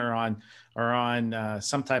coming in are on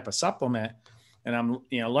some type of supplement. And I'm,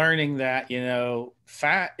 learning that,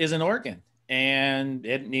 fat is an organ and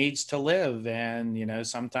it needs to live. And,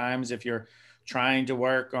 sometimes if you're trying to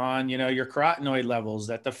work on, your carotenoid levels,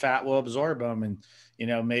 that the fat will absorb them. And,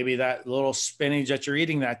 maybe that little spinach that you're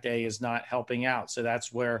eating that day is not helping out. So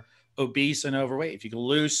that's where obese and overweight, if you can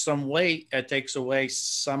lose some weight, it takes away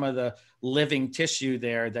some of the living tissue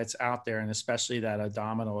there that's out there, and especially that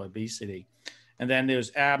abdominal obesity. And then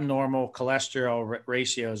there's abnormal cholesterol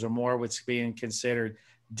ratios, or more what's being considered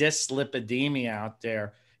dyslipidemia out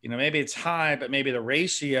there. Maybe it's high, but maybe the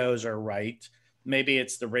ratios are right. Maybe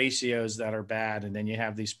it's the ratios that are bad. And then you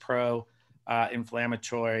have these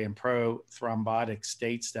pro-inflammatory and pro-thrombotic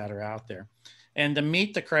states that are out there. And to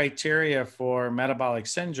meet the criteria for metabolic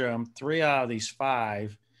syndrome, 3 out of these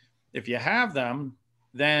 5, if you have them,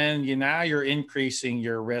 then you're increasing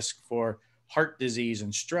your risk for heart disease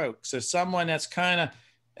and stroke. So someone that's kind of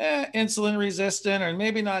insulin resistant, or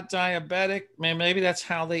maybe not diabetic, maybe that's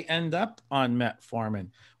how they end up on metformin,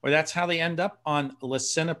 or that's how they end up on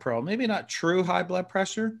lisinopril. Maybe not true high blood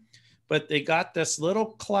pressure, but they got this little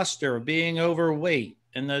cluster of being overweight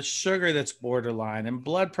and the sugar that's borderline and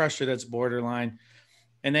blood pressure that's borderline.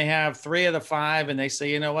 And they have 3 of the 5, and they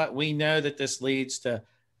say, what, we know that this leads to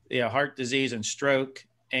heart disease and stroke.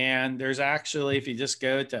 And there's actually, if you just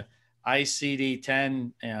go to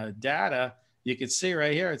ICD-10 data, you can see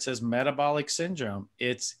right here, it says metabolic syndrome.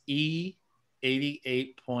 It's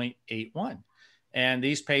E88.81. And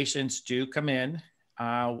these patients do come in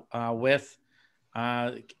with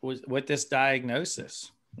this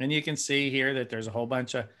diagnosis. And you can see here that there's a whole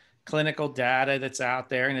bunch of clinical data that's out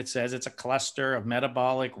there, and it says it's a cluster of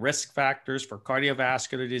metabolic risk factors for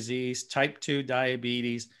cardiovascular disease, type 2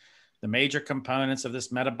 diabetes, the major components of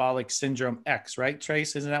this metabolic syndrome X, right,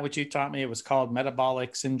 Trace? Isn't that what you taught me? It was called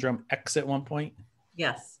metabolic syndrome X at one point?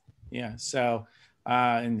 Yes. Yeah. So,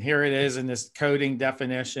 and here it is in this coding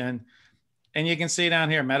definition. And you can see down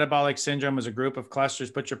here, metabolic syndrome is a group of clusters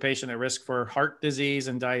put your patient at risk for heart disease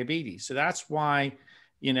and diabetes. So that's why,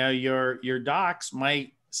 your docs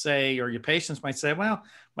might say, or your patients might say, well,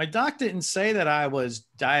 my doc didn't say that I was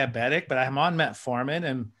diabetic, but I'm on metformin,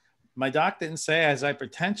 and my doc didn't say I has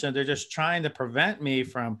hypertension. They're just trying to prevent me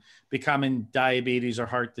from becoming diabetes or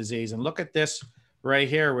heart disease. And look at this right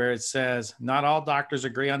here, where it says, not all doctors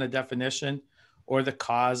agree on the definition or the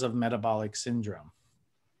cause of metabolic syndrome.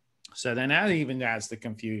 So then that even adds the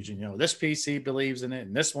confusion. This PC believes in it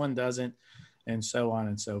and this one doesn't, and so on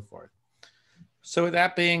and so forth. So with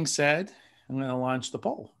that being said, I'm going to launch the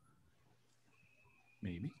poll.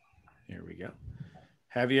 Maybe. Here we go.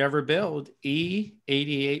 Have you ever billed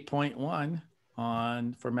E88.1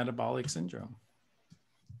 for metabolic syndrome?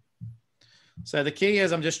 So the key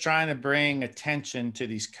is I'm just trying to bring attention to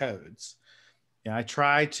these codes. I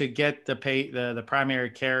try to get the primary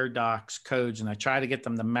care docs codes, and I try to get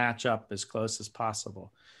them to match up as close as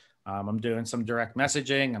possible. I'm doing some direct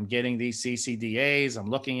messaging. I'm getting these CCDAs. I'm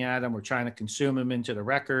looking at them. We're trying to consume them into the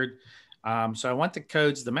record. So I want the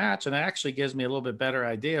codes to match, and it actually gives me a little bit better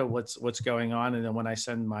idea what's going on. And then when I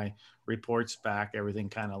send my reports back, everything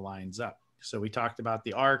kind of lines up. So we talked about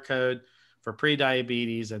the R code for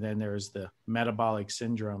prediabetes, and then there's the metabolic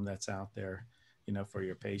syndrome that's out there, for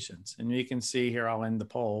your patients. And you can see here, I'll end the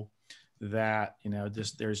poll, that,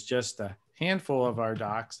 there's just a handful of our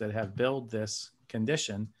docs that have billed this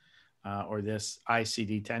condition or this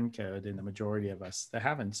ICD-10 code, and the majority of us that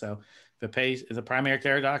haven't. So if the primary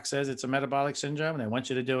care doc says it's a metabolic syndrome and they want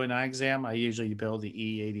you to do an eye exam, I usually bill the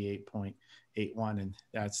E88.81, and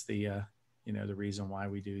that's the the reason why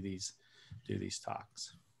we do these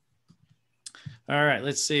talks. All right,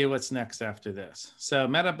 let's see what's next after this. So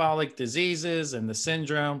metabolic diseases and the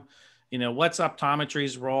syndrome, what's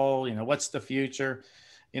optometry's role? What's the future?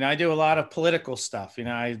 I do a lot of political stuff.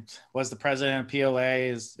 I was the president of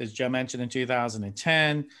POA, as Joe mentioned, in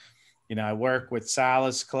 2010. I work with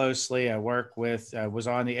Salas closely. I was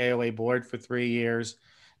on the AOA board for 3 years,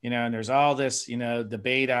 and there's all this,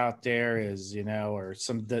 debate out there or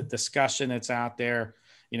some discussion that's out there,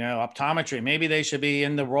 optometry, maybe they should be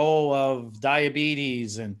in the role of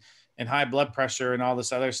diabetes and high blood pressure and all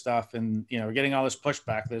this other stuff. And, we're getting all this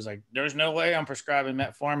pushback. There's no way I'm prescribing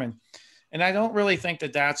metformin. And I don't really think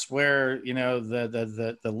that that's where,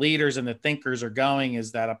 the leaders and the thinkers are going,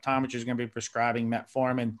 is that optometry is going to be prescribing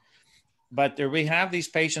metformin. But we have these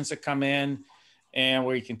patients that come in, and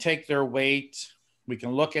we can take their weight, we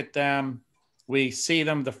can look at them, we see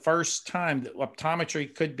them the first time.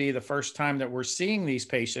 Optometry could be the first time that we're seeing these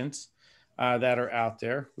patients that are out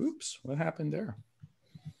there. Oops, what happened there?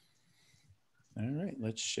 All right,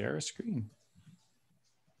 let's share a screen.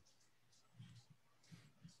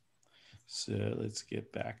 So let's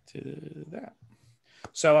get back to that.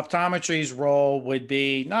 So optometry's role would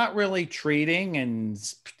be not really treating and,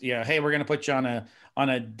 hey, we're going to put you on a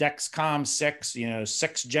Dexcom 6,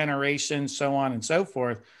 6th generation, so on and so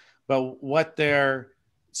forth. But what they're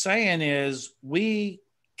saying is we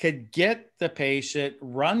could get the patient,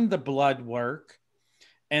 run the blood work,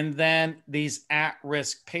 and then these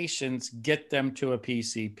at-risk patients, get them to a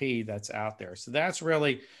PCP that's out there. So that's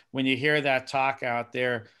really, when you hear that talk out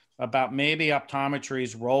there about maybe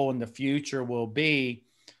optometry's role in the future will be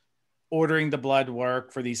ordering the blood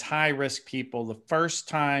work for these high-risk people. The first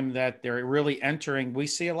time that they're really entering, we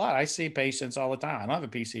see a lot. I see patients all the time. I don't have a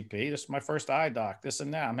PCP. This is my first eye doc, this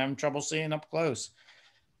and that. I'm having trouble seeing up close.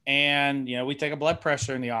 And, we take a blood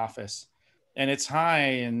pressure in the office and it's high,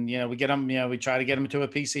 and, we get them, we try to get them to a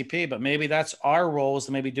PCP, but maybe that's our role, is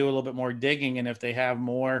to maybe do a little bit more digging. And if they have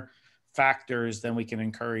more factors, then we can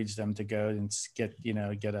encourage them to go and get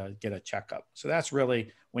a checkup. So that's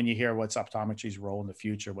really, when you hear what's optometry's role in the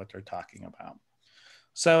future, what they're talking about.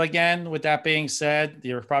 So again, with that being said,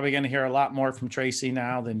 you're probably going to hear a lot more from Tracy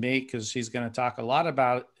now than me, because she's going to talk a lot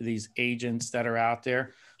about these agents that are out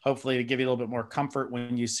there, hopefully to give you a little bit more comfort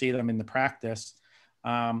when you see them in the practice.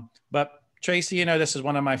 But Tracy, this is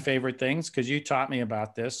one of my favorite things, because you taught me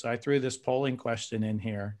about this. So I threw this polling question in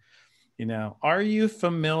here. Are you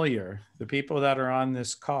familiar, the people that are on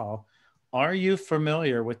this call, are you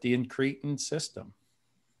familiar with the incretin system?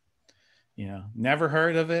 Never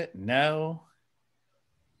heard of it? No.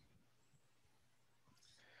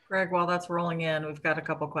 Greg, while that's rolling in, we've got a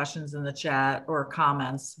couple questions in the chat, or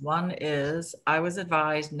comments. One is, I was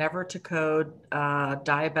advised never to code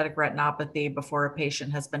diabetic retinopathy before a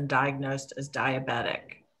patient has been diagnosed as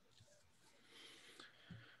diabetic.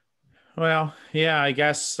 Well, yeah, I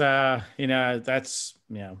guess, that's,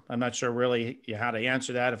 I'm not sure really how to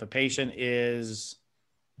answer that. If a patient is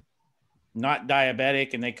not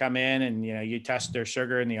diabetic and they come in and, you test their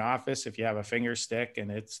sugar in the office, if you have a finger stick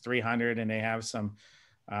and it's 300 and they have some,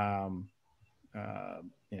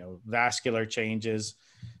 vascular changes,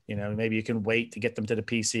 maybe you can wait to get them to the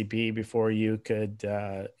PCP before you could,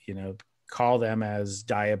 call them as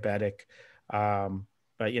diabetic.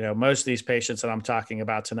 But, most of these patients that I'm talking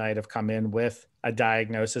about tonight have come in with a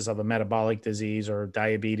diagnosis of a metabolic disease or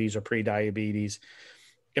diabetes or pre-diabetes.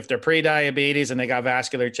 If they're pre-diabetes and they got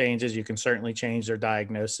vascular changes, you can certainly change their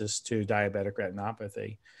diagnosis to diabetic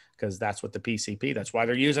retinopathy, because that's what the PCP, that's why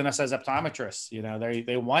they're using us as optometrists.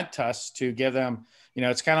 They want us to give them,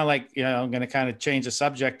 it's kind of like, I'm going to kind of change the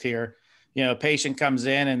subject here. A patient comes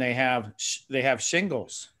in and they have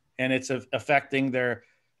shingles, and it's affecting the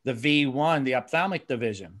V1, the ophthalmic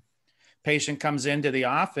division. Patient comes into the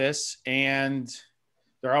office and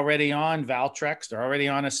they're already on Valtrex. They're already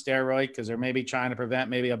on a steroid because they're maybe trying to prevent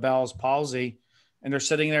maybe a Bell's palsy, and they're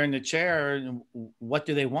sitting there in the chair. And what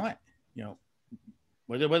do they want?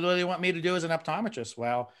 What do they want me to do as an optometrist?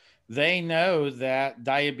 Well, they know that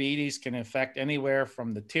diabetes can affect anywhere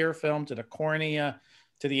from the tear film to the cornea,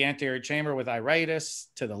 to the anterior chamber with iritis,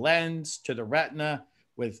 to the lens, to the retina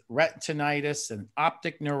with retinitis and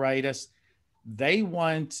optic neuritis. They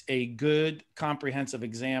want a good comprehensive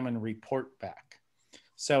exam and report back.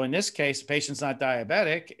 So in this case, the patient's not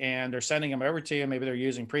diabetic and they're sending them over to you. Maybe they're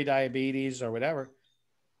using pre-diabetes or whatever.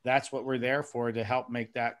 That's what we're there for, to help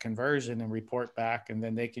make that conversion and report back. And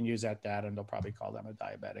then they can use that data and they'll probably call them a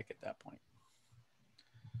diabetic at that point.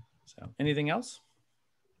 So anything else?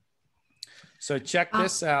 So check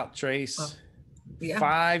this out, Trace. Yeah.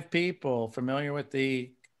 5 people familiar with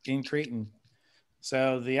the incretin.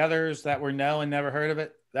 So the others that were no and never heard of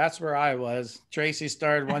it, that's where I was. Tracy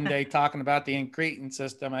started one day talking about the incretin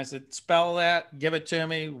system. I said, spell that, give it to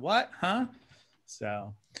me. What? Huh?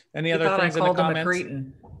 So any other things in the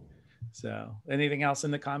comments? So anything else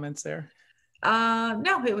in the comments there?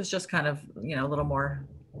 No, it was just kind of, a little more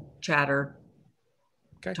chatter,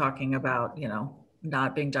 talking about,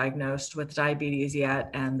 not being diagnosed with diabetes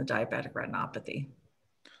yet and the diabetic retinopathy.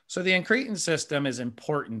 So the incretin system is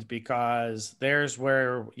important because there's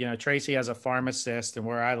where, Tracy as a pharmacist, and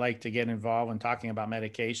where I like to get involved when talking about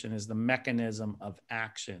medication, is the mechanism of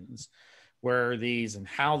actions, where these and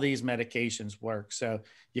how these medications work. So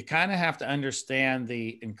you kind of have to understand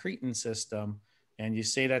the incretin system, and you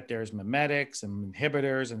see that there's mimetics and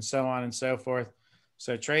inhibitors and so on and so forth.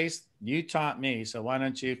 So Trace, you taught me. So why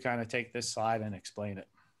don't you kind of take this slide and explain it?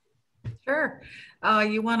 Sure.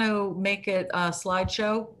 You want to make it a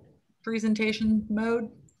slideshow presentation mode?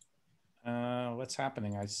 What's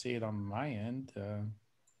happening? I see it on my end.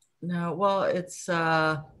 No, well, it's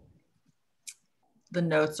the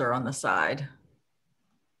notes are on the side.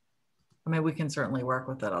 I mean, we can certainly work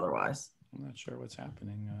with it otherwise. I'm not sure what's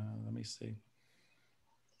happening. Let me see.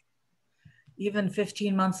 Even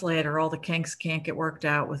 15 months later, all the kinks can't get worked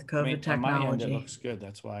out with COVID technology. On my end, it looks good.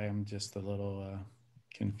 That's why I'm just a little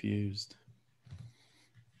confused.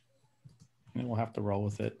 And we'll have to roll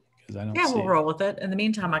with it because I don't see we'll roll with it. In the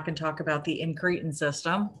meantime, I can talk about the incretin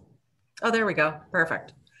system. Oh, there we go.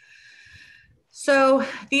 Perfect. So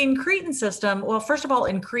the incretin system, well, first of all,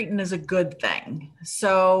 incretin is a good thing.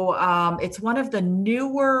 So it's one of the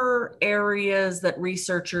newer areas that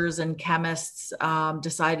researchers and chemists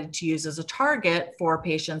decided to use as a target for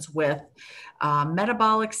patients with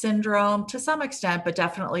metabolic syndrome to some extent, but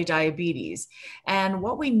definitely diabetes. And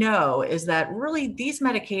what we know is that really these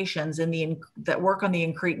medications that work on the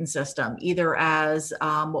incretin system, either as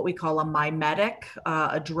what we call a mimetic,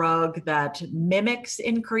 a drug that mimics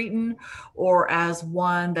incretin, or as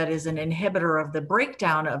one that is an inhibitor of the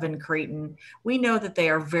breakdown of incretin, we know that they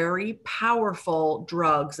are very powerful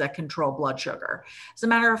drugs that control blood sugar. As a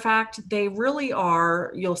matter of fact, they really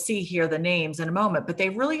are, you'll see here the names in a moment, but they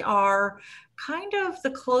really are kind of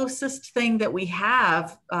the closest thing that we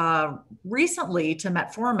have recently to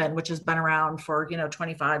metformin, which has been around for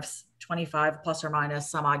 25 plus or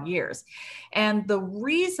minus some odd years. And the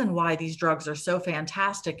reason why these drugs are so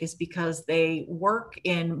fantastic is because they work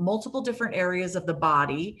in multiple different areas of the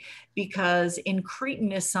body, because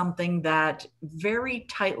incretin is something that very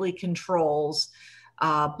tightly controls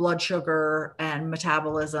blood sugar and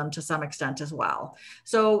metabolism to some extent as well.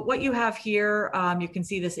 So what you have here, you can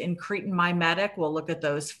see this incretin mimetic. We'll look at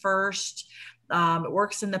those first. It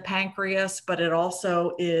works in the pancreas, but it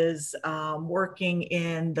also is working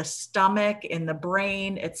in the stomach, in the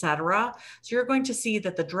brain, etc. So you're going to see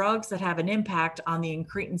that the drugs that have an impact on the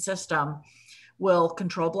incretin system will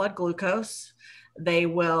control blood glucose. They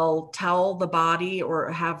will tell the body,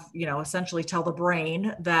 or have, essentially tell the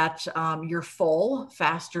brain that you're full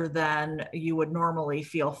faster than you would normally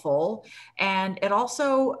feel full. And it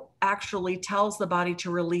also actually tells the body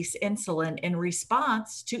to release insulin in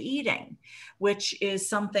response to eating, which is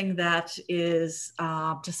something that is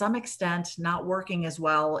to some extent not working as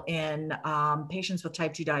well in patients with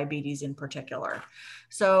type 2 diabetes in particular.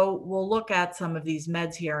 So we'll look at some of these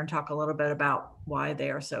meds here and talk a little bit about why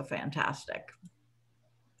they are so fantastic.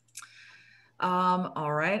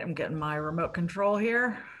 All right, I'm getting my remote control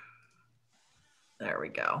here. There we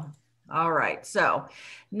go. All right, so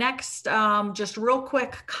next, just real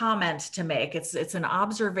quick comment to make. It's an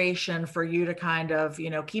observation for you to kind of,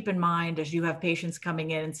 keep in mind as you have patients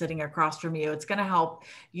coming in and sitting across from you. It's going to help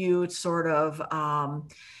you sort of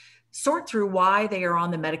sort through why they are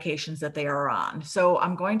on the medications that they are on. So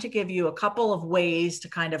I'm going to give you a couple of ways to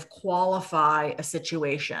kind of qualify a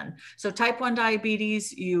situation. So type 1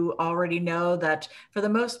 diabetes, you already know that for the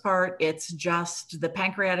most part, it's just the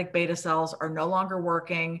pancreatic beta cells are no longer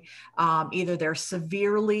working. Either they're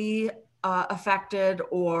severely affected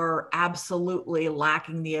or absolutely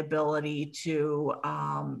lacking the ability to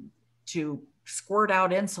squirt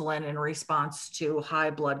out insulin in response to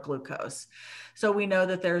high blood glucose. So we know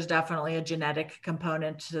that there's definitely a genetic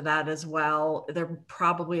component to that as well. There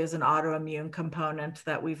probably is an autoimmune component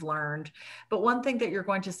that we've learned. But one thing that you're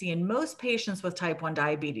going to see in most patients with type 1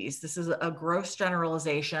 diabetes, this is a gross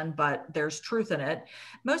generalization, but there's truth in it.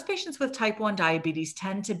 Most patients with type 1 diabetes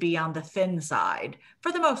tend to be on the thin side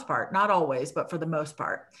for the most part, not always, but for the most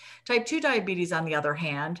part. Type 2 diabetes, on the other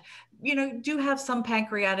hand, do have some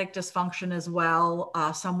pancreatic dysfunction as well,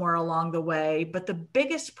 somewhere along the way. But the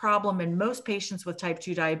biggest problem in most patients with type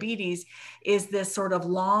 2 diabetes is this sort of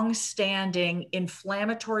long-standing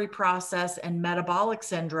inflammatory process and metabolic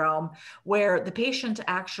syndrome, where the patient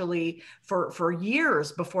actually, for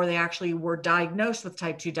years before they actually were diagnosed with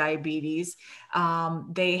type 2 diabetes,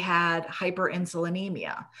 they had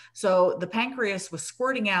hyperinsulinemia. So the pancreas was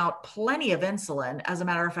squirting out plenty of insulin. As a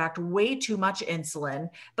matter of fact, way too much insulin,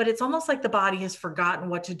 but it's almost like the body has forgotten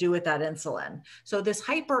what to do with that insulin. So this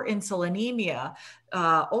hyperinsulinemia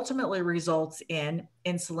ultimately results in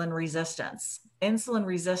insulin resistance. Insulin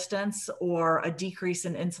resistance, or a decrease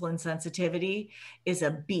in insulin sensitivity, is a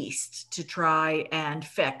beast to try and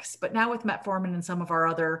fix. But now with metformin and some of our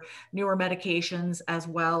other newer medications, as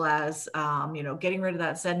well as getting rid of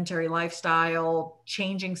that sedentary lifestyle,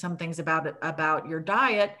 changing some things about your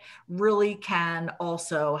diet, really can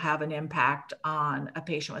also have an impact on a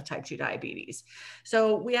patient with type 2 diabetes.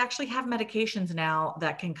 So we actually have medications now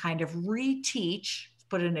that can kind of reteach,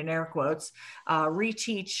 put it in air quotes,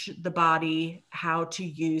 reteach the body how to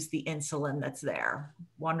use the insulin that's there.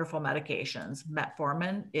 Wonderful medications.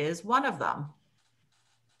 Metformin is one of them.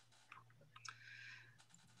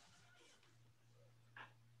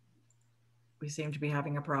 We seem to be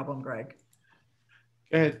having a problem, Greg.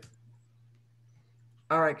 Good.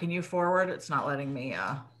 All right, can you forward? It's not letting me,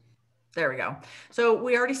 there we go. So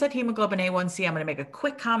we already said hemoglobin A1C. I'm going to make a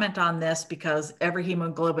quick comment on this because every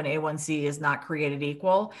hemoglobin A1C is not created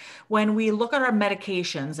equal. When we look at our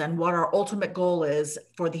medications and what our ultimate goal is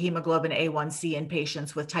for the hemoglobin A1C in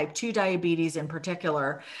patients with type 2 diabetes in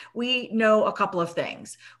particular, we know a couple of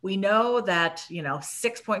things. We know that,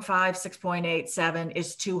 6.5, 6.8, 7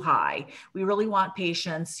 is too high. We really want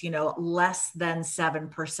patients, less than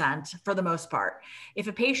 7% for the most part. If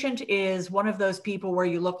a patient is one of those people where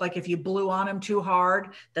you look like if you blew on them too hard,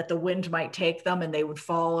 that the wind might take them and they would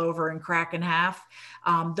fall over and crack in half.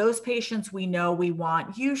 Those patients we know we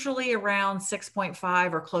want usually around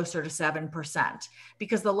 6.5 or closer to 7%,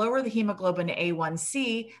 because the lower the hemoglobin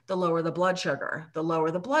A1C, the lower the blood sugar. The lower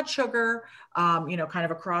the blood sugar, kind of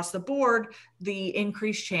across the board, the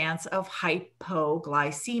increased chance of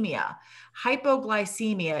hypoglycemia.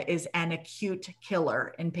 Hypoglycemia is an acute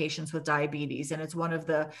killer in patients with diabetes, and it's one of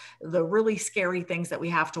the really scary things that we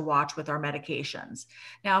have to watch with our medications.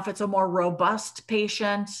 Now, if it's a more robust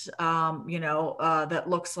patient, that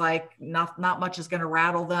looks like not much is going to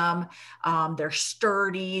rattle them, they're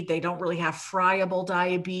sturdy, they don't really have friable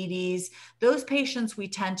diabetes, those patients we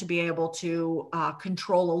tend to be able to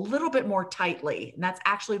control a little bit more tightly. And that's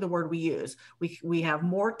actually the word we use. We have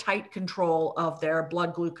more tight control of their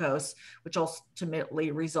blood glucose, which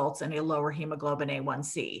ultimately results in a lower hemoglobin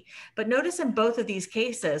A1C. But notice in both of these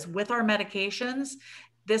cases with our medications,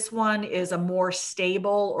 this one is a more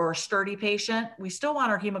stable or sturdy patient. We still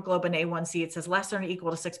want our hemoglobin A1C. It says less than or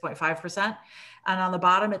equal to 6.5%. And on the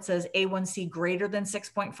bottom, it says A1C greater than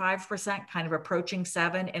 6.5%, kind of approaching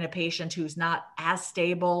 7 in a patient who's not as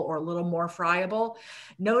stable or a little more friable.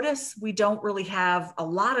 Notice we don't really have a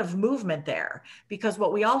lot of movement there, because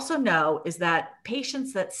what we also know is that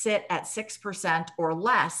patients that sit at 6% or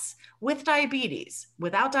less with diabetes,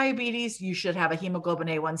 without diabetes, you should have a hemoglobin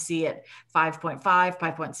A1C at 5.5,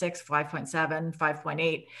 5.6, 5.7,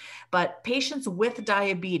 5.8. But patients with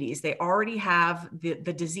diabetes, they already have the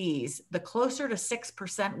disease. The closer to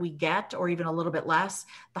 6% we get, or even a little bit less,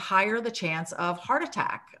 the higher the chance of heart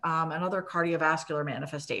attack and other cardiovascular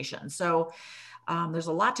manifestations. So there's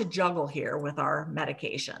a lot to juggle here with our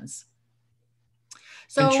medications.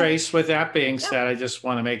 So, and Trace, with that being said, I just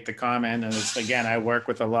want to make the comment, and it's, again, I work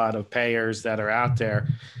with a lot of payers that are out there,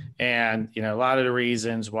 and, a lot of the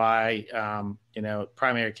reasons why,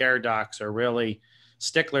 primary care docs are really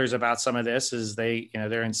sticklers about some of this is they're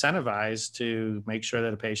incentivized to make sure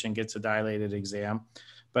that a patient gets a dilated exam,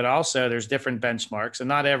 but also there's different benchmarks, and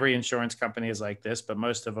not every insurance company is like this, but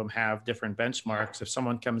most of them have different benchmarks. If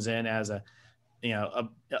someone comes in as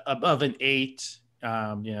above an 8,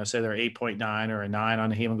 say they're 8.9 or a 9 on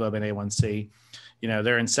the hemoglobin A1C,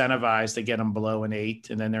 they're incentivized to get them below an 8,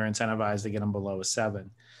 and then they're incentivized to get them below a 7.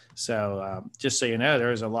 So just so you know,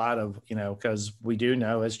 there's a lot of, because we do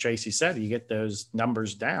know, as Tracy said, you get those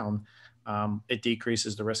numbers down, it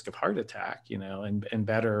decreases the risk of heart attack, and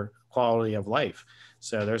better quality of life.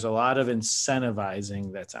 So there's a lot of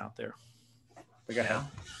incentivizing that's out there. But go ahead.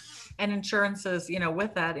 And insurances,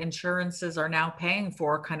 with that, insurances are now paying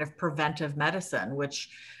for kind of preventive medicine, which,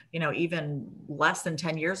 even less than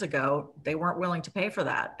 10 years ago, they weren't willing to pay for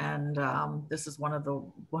that. And this is one of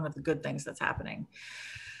the good things that's happening.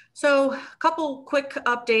 So a couple quick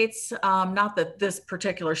updates, not that this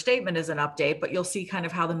particular statement is an update, but you'll see kind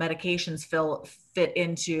of how the medications fit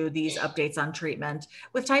into these updates on treatment.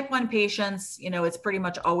 With type 1 patients, it's pretty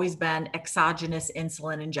much always been exogenous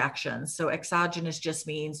insulin injections. So exogenous just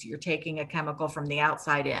means you're taking a chemical from the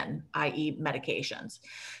outside in, i.e. medications.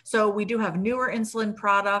 So we do have newer insulin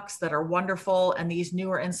products that are wonderful, and these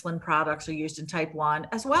newer insulin products are used in type 1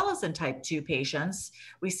 as well as in type 2 patients.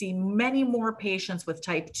 We see many more patients with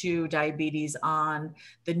type 2 diabetes on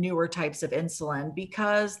the newer types of insulin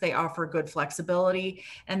because they offer good flexibility,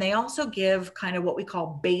 and they also give kind of what we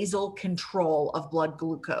call basal control of blood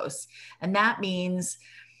glucose. And that means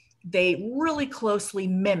they really closely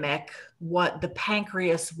mimic what the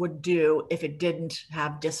pancreas would do if it didn't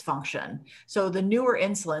have dysfunction. So the newer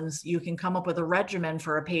insulins, you can come up with a regimen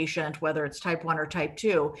for a patient, whether it's type 1 or type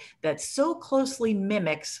 2, that so closely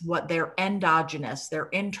mimics what their endogenous, their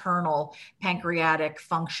internal pancreatic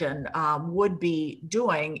function would be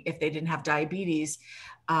doing if they didn't have diabetes.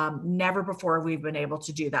 Never before we've been able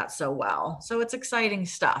to do that so well. So it's exciting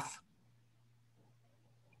stuff.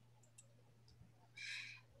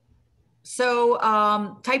 So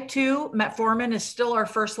type 2 metformin is still our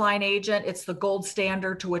first line agent. It's the gold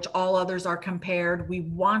standard to which all others are compared. We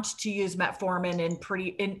want to use metformin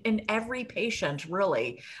in every patient,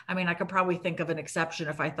 really. I mean, I could probably think of an exception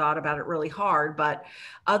if I thought about it really hard, but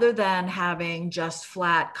other than having just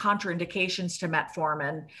flat contraindications to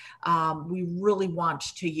metformin, we really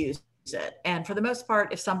want to use it. And for the most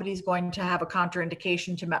part, if somebody's going to have a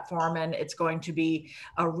contraindication to metformin, it's going to be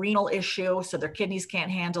a renal issue, so their kidneys can't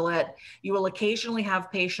handle it. You will occasionally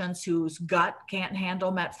have patients whose gut can't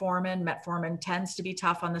handle metformin. Metformin tends to be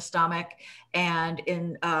tough on the stomach. And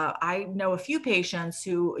I know a few patients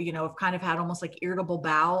who, have kind of had almost like irritable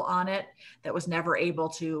bowel on it that was never able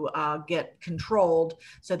to get controlled.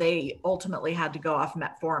 So they ultimately had to go off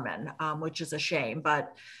metformin, which is a shame.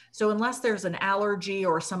 But so unless there's an allergy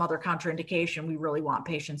or some other contraindication, we really want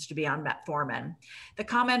patients to be on metformin. The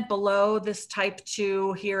comment below this type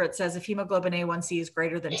 2 here, it says if hemoglobin A1C is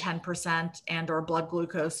greater than 10% and or blood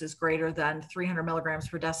glucose is greater than 300 milligrams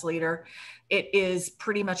per deciliter, it is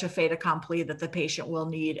pretty much a fait accompli that the patient will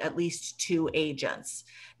need at least 2 agents.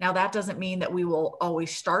 Now, that doesn't mean that we will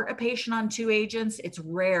always start a patient on 2 agents. It's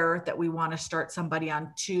rare that we want to start somebody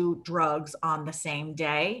on 2 drugs on the same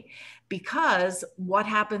day, because what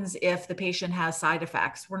happens if the patient has side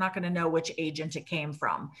effects? We're not going to know which agent it came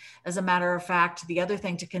from. As a matter of fact, the other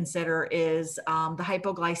thing to consider is the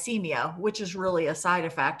hypoglycemia, which is really a side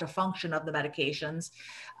effect, a function of the medications.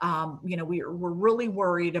 We're really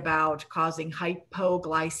worried about causing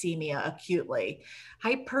hypoglycemia acutely.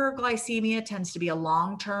 Hyperglycemia tends to be a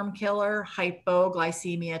long-term killer.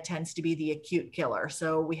 Hypoglycemia tends to be the acute killer.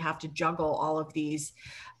 So we have to juggle all of these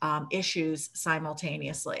issues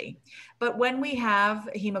simultaneously. But when we have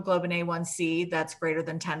hemoglobin A1C that's greater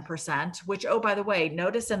than 10%, which, oh, by the way,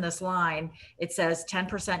 notice in this line, it says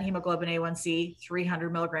 10% hemoglobin A1C,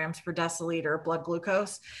 300 milligrams per deciliter blood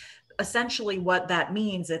glucose. Essentially what that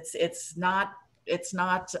means, it's not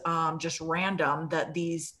just random that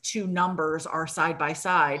these 2 numbers are side by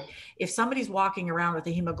side. If somebody's walking around with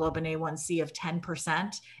a hemoglobin A1C of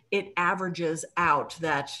 10%, it averages out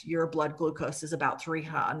that your blood glucose is about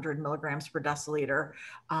 300 milligrams per deciliter,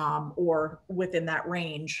 or within that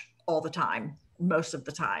range all the time, most of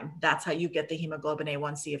the time. That's how you get the hemoglobin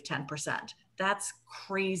A1C of 10%. That's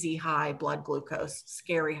crazy high blood glucose,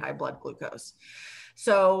 scary high blood glucose.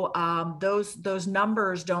 So those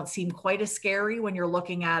numbers don't seem quite as scary when you're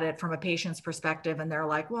looking at it from a patient's perspective, and they're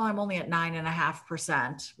like, well, I'm only at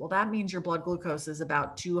 9.5%. Well, that means your blood glucose is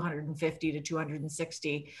about 250 to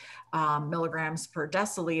 260 milligrams per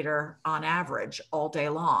deciliter on average all day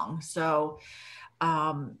long. So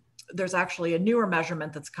there's actually a newer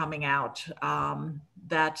measurement that's coming out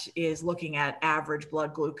that is looking at average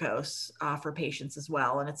blood glucose for patients as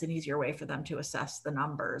well. And it's an easier way for them to assess the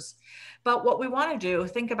numbers. But what we want to do,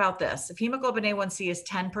 think about this. If hemoglobin A1C is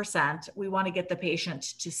 10%, we want to get the patient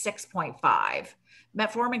to 6.5.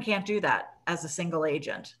 Metformin can't do that as a single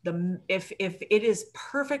agent. If it is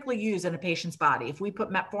perfectly used in a patient's body, if we put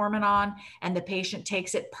metformin on and the patient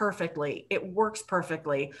takes it perfectly, it works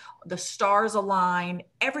perfectly, the stars align,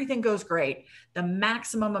 everything goes great. The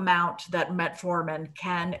maximum amount that metformin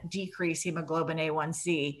can decrease hemoglobin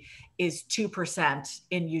A1C is 2%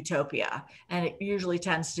 in utopia. And it usually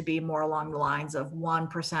tends to be more along the lines of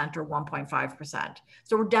 1% or 1.5%.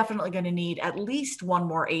 So we're definitely going to need at least 1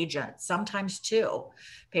 more agent, sometimes 2.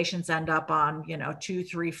 Patients end up on, 2,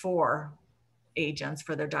 3, 4 agents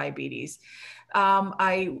for their diabetes.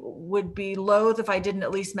 I would be loath if I didn't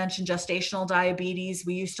at least mention gestational diabetes.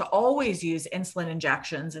 We used to always use insulin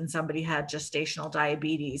injections and somebody had gestational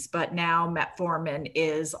diabetes, but now metformin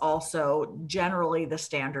is also generally the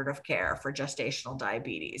standard of care for gestational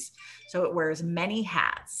diabetes. So it wears many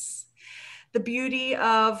hats. The beauty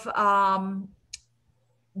of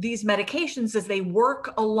these medications is they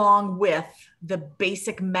work along with the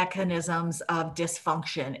basic mechanisms of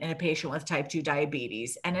dysfunction in a patient with type 2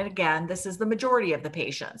 diabetes. And again, this is the majority of the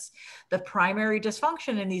patients. The primary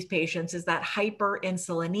dysfunction in these patients is that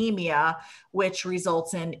hyperinsulinemia, which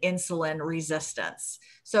results in insulin resistance.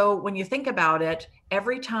 So when you think about it,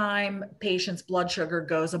 every time patient's blood sugar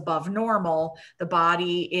goes above normal, the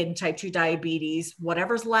body in type 2 diabetes,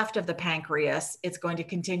 whatever's left of the pancreas, it's going to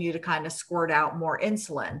continue to kind of squirt out more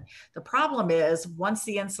insulin. The problem is once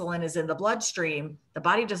the insulin is in the bloodstream, the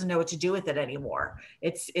body doesn't know what to do with it anymore.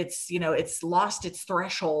 It's lost its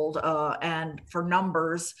threshold and for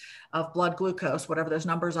numbers of blood glucose, whatever those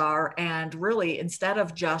numbers are. And really, instead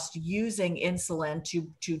of just using insulin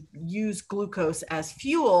to use glucose as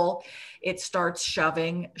fuel, it starts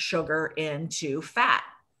shoving sugar into fat.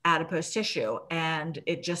 adipose tissue, and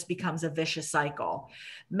it just becomes a vicious cycle.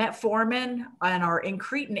 Metformin and our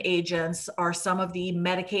incretin agents are some of the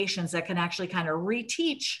medications that can actually kind of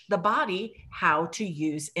reteach the body how to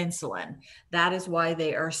use insulin. That is why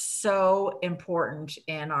they are so important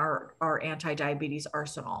in our anti-diabetes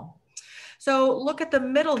arsenal. So look at the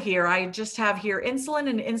middle here. I just have here insulin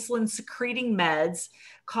and insulin secreting meds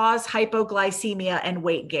cause hypoglycemia and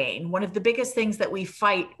weight gain. One of the biggest things that we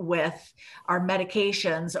fight with our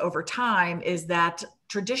medications over time is that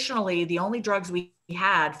traditionally the only drugs we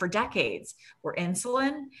had for decades were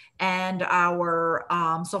insulin and our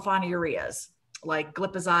sulfonylureas, like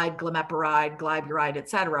glipizide, glimepiride, glyburide, et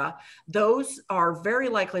cetera. Those are very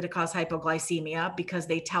likely to cause hypoglycemia because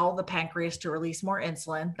they tell the pancreas to release more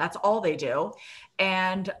insulin. That's all they do.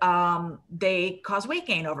 And they cause weight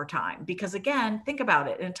gain over time because, again, think about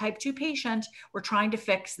it. In a type 2 patient, we're trying to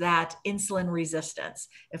fix that insulin resistance.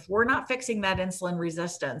 If we're not fixing that insulin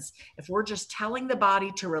resistance, if we're just telling the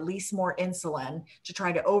body to release more insulin to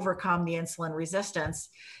try to overcome the insulin resistance,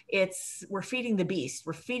 we're feeding the beast.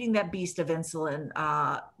 We're feeding that beast of insulin,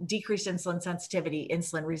 decreased insulin sensitivity,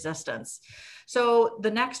 insulin resistance. So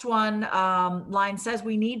the next one line says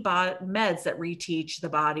we need meds that reteach the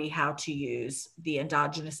body how to use the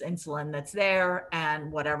endogenous insulin that's there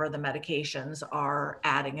and whatever the medications are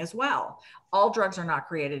adding as well. All drugs are not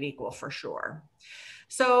created equal, for sure.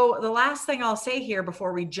 So the last thing I'll say here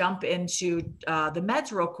before we jump into the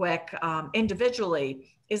meds real quick individually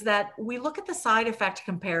is that we look at the side effect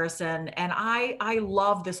comparison, and I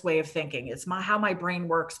love this way of thinking. It's how my brain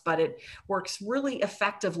works, but it works really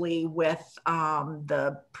effectively with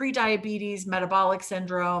the prediabetes, metabolic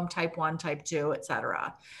syndrome, type 1, type 2, et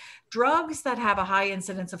cetera. Drugs that have a high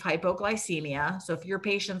incidence of hypoglycemia. So if your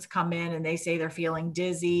patients come in and they say they're feeling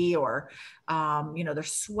dizzy or they're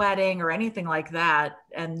sweating or anything like that,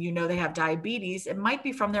 and they have diabetes, it might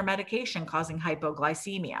be from their medication causing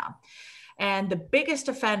hypoglycemia. And the biggest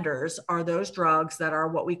offenders are those drugs that are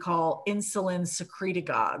what we call insulin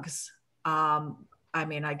secretagogues.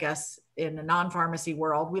 I guess in the non-pharmacy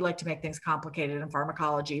world, we like to make things complicated in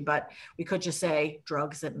pharmacology, but we could just say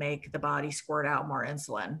drugs that make the body squirt out more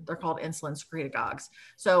insulin. They're called insulin secretagogues.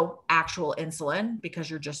 So actual insulin, because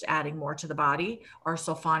you're just adding more to the body, are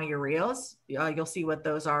sulfonylureas. You'll see what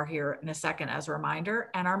those are here in a second as a reminder,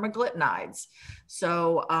 and our meglitinides.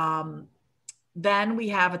 So, then we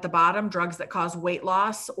have at the bottom drugs that cause weight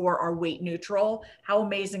loss or are weight neutral. How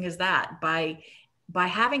amazing is that? By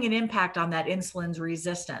having an impact on that insulin's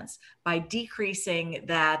resistance, by decreasing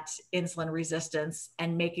that insulin resistance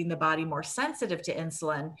and making the body more sensitive to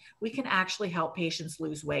insulin, we can actually help patients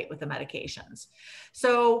lose weight with the medications.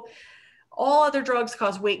 So all other drugs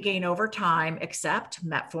cause weight gain over time except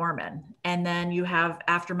metformin. And then you have,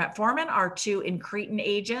 after metformin, our 2 incretin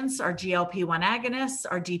agents, our GLP-1 agonists,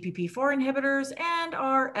 our DPP-4 inhibitors, and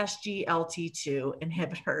our SGLT2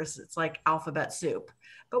 inhibitors. It's like alphabet soup,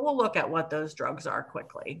 but we'll look at what those drugs are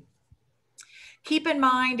quickly. Keep in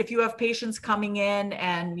mind, if you have patients coming in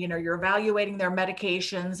and you're evaluating their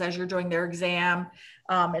medications as you're doing their exam,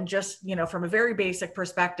 and just from a very basic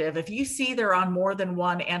perspective, if you see they're on more than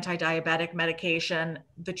one anti-diabetic medication,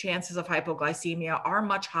 the chances of hypoglycemia are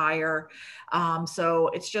much higher. So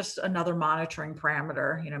it's just another monitoring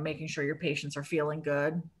parameter, making sure your patients are feeling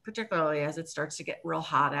good, particularly as it starts to get real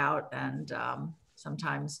hot out, and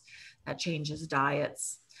sometimes that changes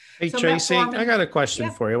diets. Hey, So Tracy, metformin, I got a question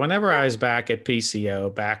yeah. for you. Whenever I was back at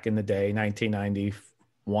PCO back in the day,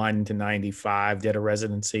 1991 to 95, did a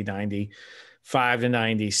residency 95 to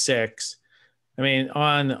 96. I mean,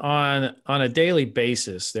 on a daily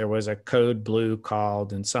basis, there was a code blue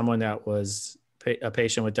called, and someone that was a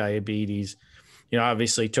patient with diabetes,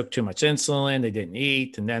 obviously took too much insulin, they didn't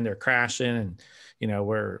eat, and then they're crashing, and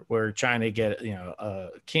we're trying to get a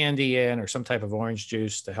candy in or some type of orange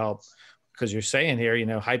juice to help. Because you're saying here,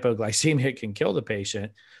 hypoglycemia can kill the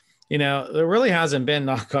patient. There really hasn't been,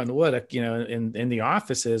 knock on wood, in the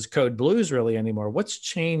offices, code blues really anymore. What's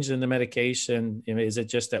changed in the medication? Is it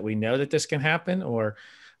just that we know that this can happen, or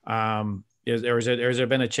has there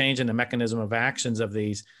been a change in the mechanism of actions of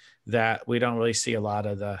these that we don't really see a lot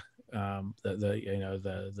of the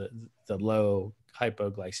low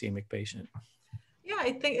hypoglycemic patient? Yeah,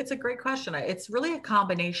 I think it's a great question. It's really a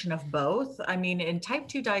combination of both. I mean, in type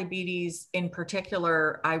 2 diabetes in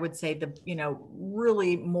particular, I would say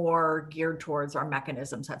really more geared towards our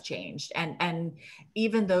mechanisms have changed. And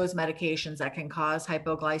even those medications that can cause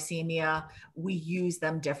hypoglycemia, we use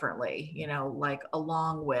them differently, like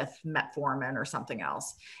along with metformin or something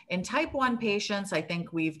else. In type 1 patients, I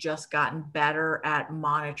think we've just gotten better at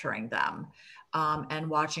monitoring them. and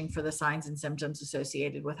watching for the signs and symptoms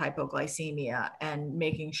associated with hypoglycemia and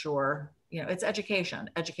making sure, it's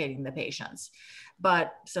educating the patients.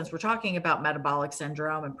 But since we're talking about metabolic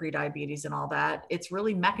syndrome and prediabetes and all that, it's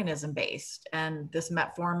really mechanism based. And this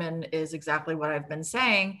metformin is exactly what I've been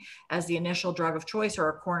saying as the initial drug of choice or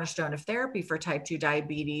a cornerstone of therapy for type 2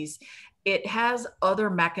 diabetes. It has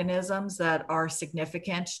other mechanisms that are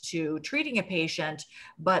significant to treating a patient,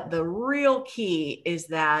 but the real key is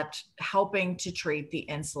that helping to treat the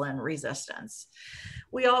insulin resistance.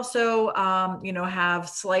 We also, have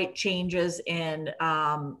slight changes in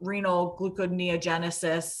renal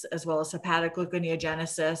gluconeogenesis as well as hepatic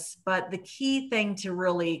gluconeogenesis. But the key thing to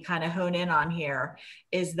really kind of hone in on here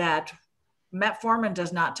is that metformin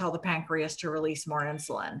does not tell the pancreas to release more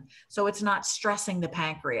insulin. So it's not stressing the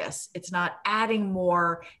pancreas. It's not adding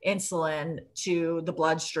more insulin to the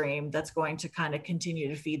bloodstream that's going to kind of continue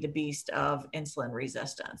to feed the beast of insulin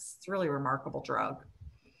resistance. It's a really remarkable drug.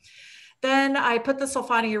 Then I put the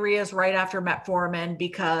sulfonylureas right after metformin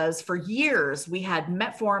because for years we had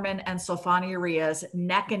metformin and sulfonylureas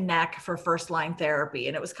neck and neck for first line therapy.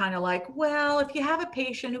 And it was kind of like, well, if you have a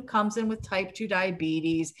patient who comes in with type 2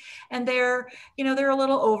 diabetes and they're a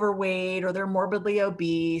little overweight or they're morbidly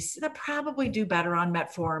obese, they'll probably do better on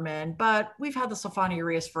metformin, but we've had the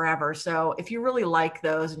sulfonylureas forever. So if you really like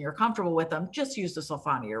those and you're comfortable with them, just use the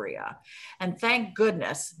sulfonylurea. And thank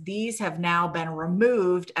goodness these have now been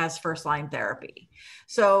removed as first line therapy.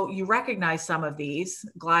 So you recognize some of these: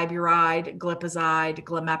 glyburide, glipizide,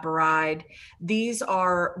 glimepiride. These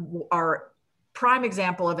are prime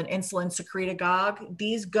example of an insulin secretagogue.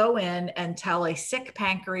 These go in and tell a sick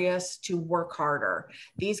pancreas to work harder.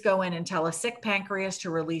 These go in and tell a sick pancreas to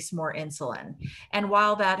release more insulin. And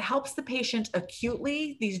while that helps the patient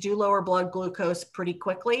acutely, these do lower blood glucose pretty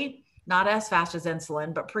quickly. Not as fast as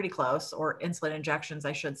insulin, but pretty close, or insulin injections,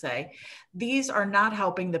 I should say. These are not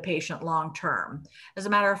helping the patient long-term. As a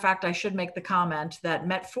matter of fact, I should make the comment that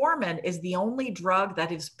metformin is the only drug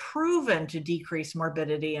that is proven to decrease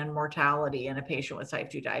morbidity and mortality in a patient with type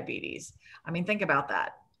 2 diabetes. I mean, think about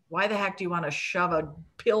that. Why the heck do you want to shove a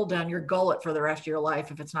pill down your gullet for the rest of your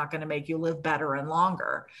life if it's not going to make you live better and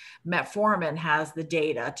longer? Metformin has the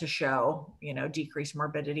data to show, decreased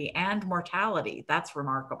morbidity and mortality. That's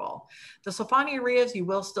remarkable. The sulfonylureas you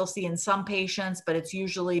will still see in some patients, but it's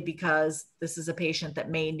usually because this is a patient that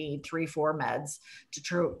may need 3-4 meds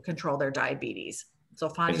to control their diabetes.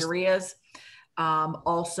 Sulfonylureas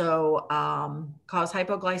also cause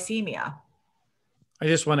hypoglycemia. I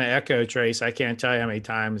just want to echo, Trace. I can't tell you how many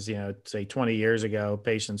times, say 20 years ago,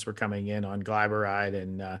 patients were coming in on glyburide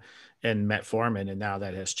and metformin, and now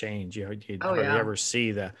that has changed. You hardly ever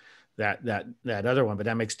see that other one, but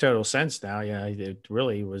that makes total sense now. It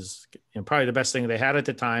really was probably the best thing they had at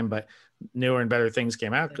the time, but newer and better things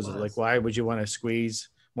came out because like, why would you want to squeeze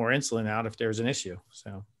more insulin out if there's an issue?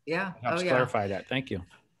 So yeah, helps clarify that. Thank you.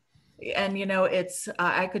 And, it's,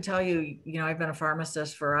 I could tell you, I've been a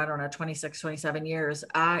pharmacist for, 26, 27 years.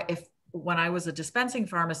 When I was a dispensing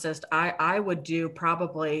pharmacist, I would do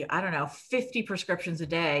probably, 50 prescriptions a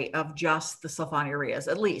day of just the sulfonylureas,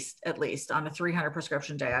 at least on a 300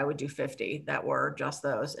 prescription day, I would do 50 that were just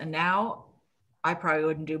those. And now I probably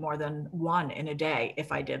wouldn't do more than one in a day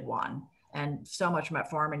if I did one. And so much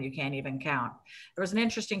metformin, you can't even count. There was an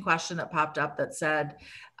interesting question that popped up that said,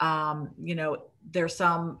 there's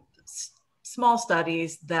some small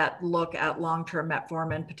studies that look at long-term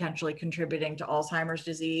metformin potentially contributing to Alzheimer's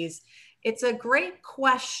disease. It's a great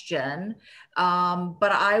question,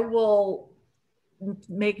 but I will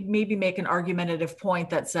maybe make an argumentative point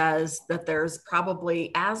that says that there's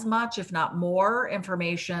probably as much, if not more,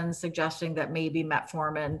 information suggesting that maybe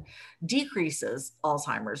metformin decreases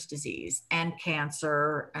Alzheimer's disease and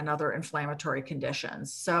cancer and other inflammatory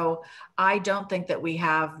conditions. So I don't think that we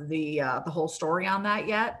have the whole story on that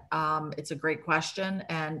yet. It's a great question,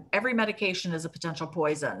 and every medication is a potential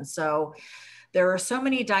poison. So there are so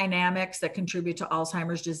many dynamics that contribute to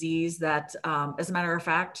Alzheimer's disease that, as a matter of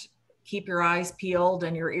fact, keep your eyes peeled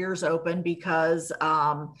and your ears open, because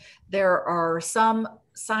there are some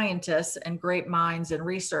scientists and great minds in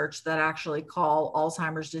research that actually call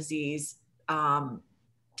Alzheimer's disease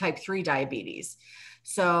type 3 diabetes.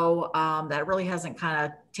 So that really hasn't kind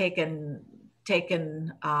of taken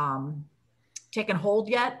hold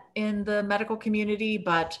yet in the medical community,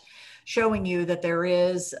 but showing you that there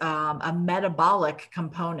is a metabolic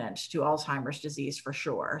component to Alzheimer's disease for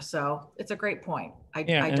sure. So it's a great point. I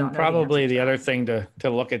don't know. Probably the other thing to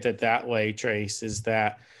look at it that way, Trace, is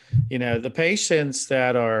that, the patients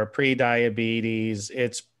that are pre-diabetes,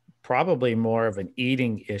 it's probably more of an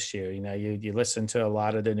eating issue. You know, you listen to a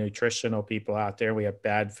lot of the nutritional people out there. We have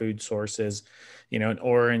bad food sources. You know, an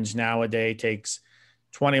orange nowadays takes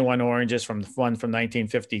 21 oranges from the one from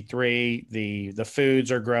 1953. The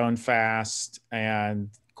foods are grown fast and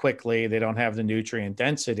quickly. They don't have the nutrient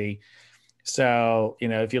density. So, you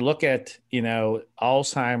know, if you look at, you know,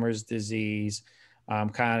 Alzheimer's disease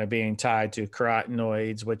kind of being tied to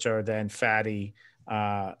carotenoids, which are then fatty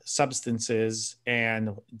substances,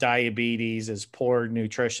 and diabetes is poor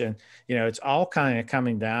nutrition, you know, it's all kind of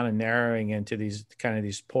coming down and narrowing into these kind of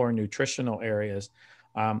these poor nutritional areas.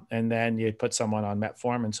 And then you put someone on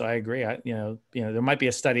metformin. So I agree. You know, there might be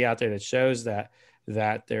a study out there that shows that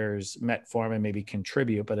there's metformin maybe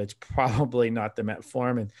contribute, but it's probably not the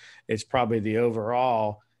metformin. It's probably the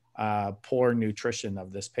overall poor nutrition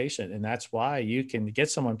of this patient. And that's why you can get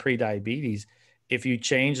someone pre-diabetes. If you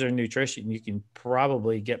change their nutrition, you can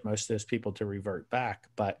probably get most of those people to revert back.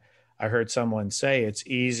 But I heard someone say it's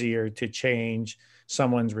easier to change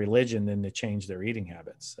someone's religion than to change their eating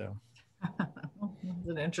habits. So that's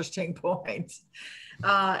an interesting point.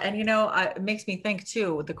 And, you know, it makes me think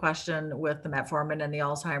too, with the question with the metformin and the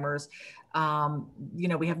Alzheimer's, you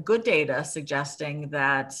know, we have good data suggesting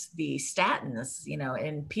that the statins, you know,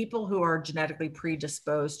 in people who are genetically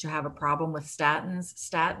predisposed to have a problem with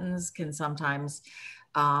statins can sometimes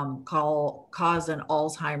cause an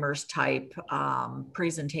Alzheimer's type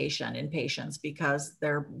presentation in patients because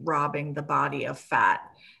they're robbing the body of fat,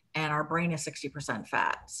 and our brain is 60%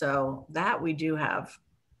 fat. So that we do have.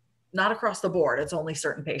 Not across the board. It's only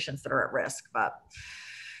certain patients that are at risk, but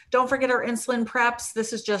don't forget our insulin preps.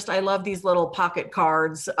 This is just, I love these little pocket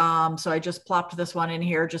cards. So I just plopped this one in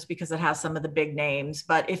here just because it has some of the big names.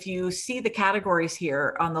 But if you see the categories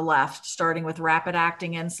here on the left, starting with rapid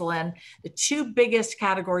acting insulin, the two biggest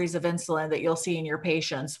categories of insulin that you'll see in your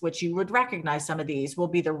patients, which you would recognize some of these, will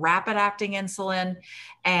be the rapid acting insulin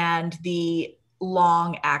and the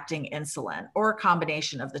long acting insulin, or a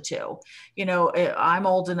combination of the two. You know, I'm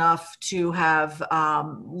old enough to have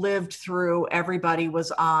lived through, everybody was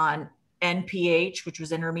on NPH, which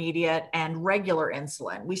was intermediate, and regular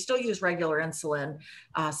insulin. We still use regular insulin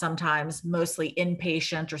sometimes, mostly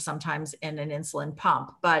inpatient or sometimes in an insulin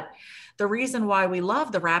pump. But the reason why we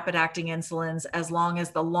love the rapid acting insulins, as well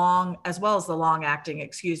as the long acting,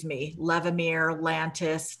 Levemir,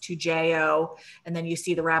 Lantus, Toujeo, and then you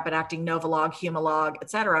see the rapid acting Novolog, Humalog,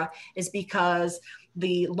 et cetera, is because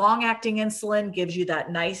the long-acting insulin gives you that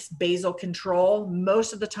nice basal control.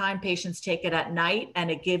 Most of the time patients take it at night, and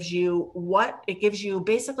it gives you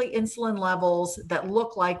basically insulin levels that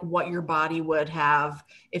look like what your body would have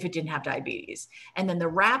if it didn't have diabetes. And then the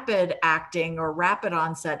rapid acting or rapid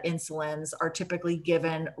onset insulins are typically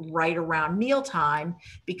given right around mealtime,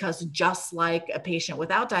 because just like a patient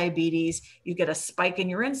without diabetes, you get a spike in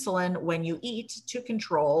your insulin when you eat to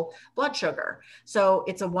control blood sugar. So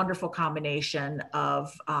it's a wonderful combination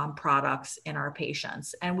of products in our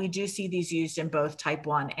patients. And we do see these used in both type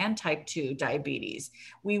 1 and type 2 diabetes.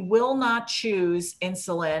 We will not choose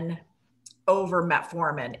insulin over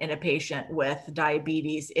metformin in a patient with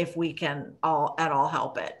diabetes if we can at all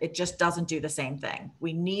help it. It just doesn't do the same thing.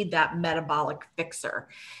 We need that metabolic fixer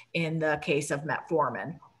in the case of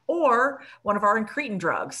metformin. Or one of our incretin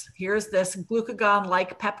drugs. Here's this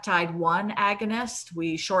glucagon-like peptide 1 agonist.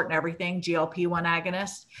 We shorten everything, GLP-1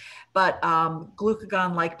 agonist. But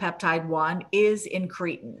glucagon-like peptide 1 is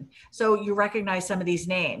incretin. So you recognize some of these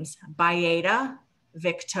names: Byetta,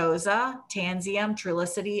 Victoza, Tanzium,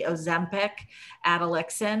 Trulicity, Ozempic,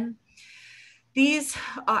 Adalimumab. These,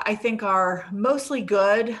 I think, are mostly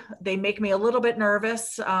good. They make me a little bit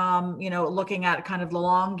nervous, looking at kind of the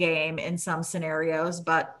long game in some scenarios,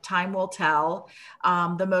 but time will tell.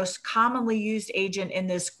 The most commonly used agent in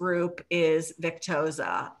this group is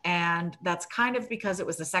Victoza. And that's kind of because it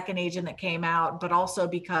was the second agent that came out, but also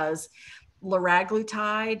because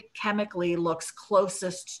liraglutide chemically looks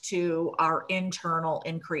closest to our internal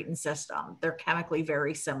incretin system. They're chemically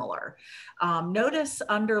very similar. Notice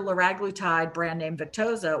under liraglutide brand name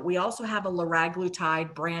Victoza, we also have a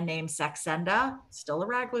liraglutide brand name Saxenda, still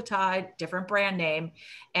liraglutide, different brand name,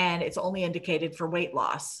 and it's only indicated for weight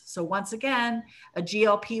loss. So once again, a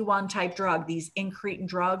GLP-1 type drug, these incretin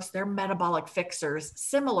drugs, they're metabolic fixers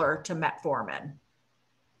similar to metformin.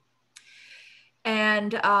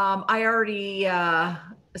 And I already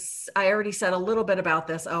said a little bit about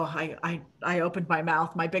this. Oh, I opened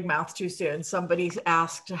my big mouth too soon. Somebody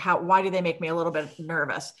asked why do they make me a little bit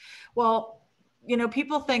nervous? Well,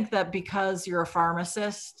 people think that because you're a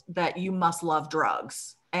pharmacist that you must love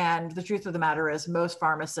drugs. And the truth of the matter is most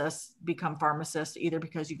pharmacists become pharmacists either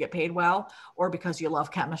because you get paid well or because you love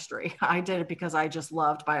chemistry. I did it because I just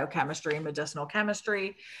loved biochemistry and medicinal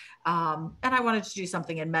chemistry. And I wanted to do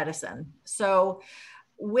something in medicine. So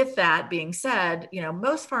with that being said,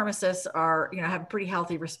 most pharmacists are, have a pretty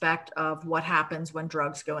healthy respect of what happens when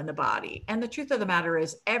drugs go in the body. And the truth of the matter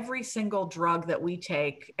is every single drug that we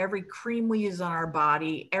take, every cream we use on our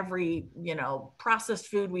body, every, processed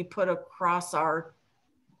food we put across our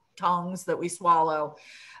tongues that we swallow,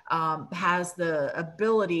 has the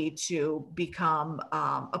ability to become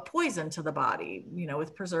a poison to the body,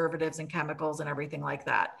 with preservatives and chemicals and everything like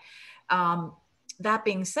that. That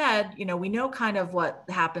being said, we know kind of what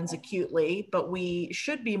happens acutely, but we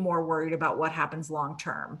should be more worried about what happens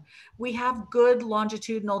long-term. We have good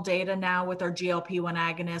longitudinal data now with our GLP-1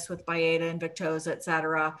 agonists, with Byetta and Victoza, et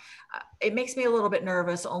cetera. It makes me a little bit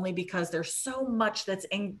nervous only because there's so much that's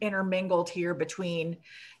intermingled here between,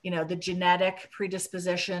 the genetic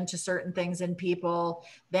predisposition to certain things in people.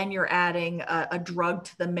 Then you're adding a drug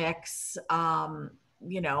to the mix.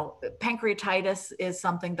 Pancreatitis is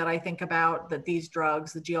something that I think about, that these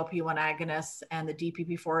drugs, the GLP-1 agonists and the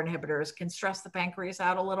DPP-4 inhibitors, can stress the pancreas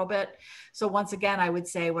out a little bit. So once again, I would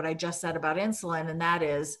say what I just said about insulin, and that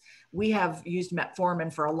is we have used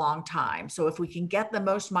metformin for a long time. So if we can get the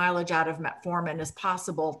most mileage out of metformin as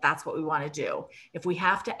possible, that's what we want to do. If we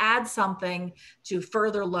have to add something to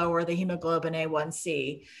further lower the hemoglobin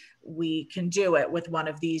A1C, we can do it with one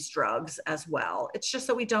of these drugs as well. It's just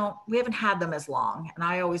that we haven't had them as long. And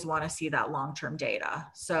I always want to see that long-term data.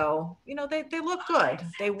 So, they look good.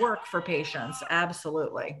 They work for patients.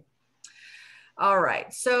 Absolutely. All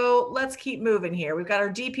right, so let's keep moving here. We've got our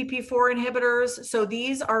DPP-4 inhibitors. So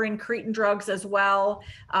these are incretin drugs as well,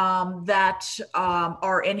 that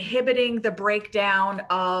are inhibiting the breakdown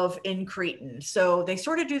of incretin. So they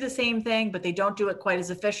sort of do the same thing, but they don't do it quite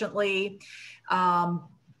as efficiently.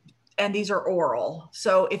 And these are oral.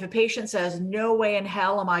 So if a patient says, no way in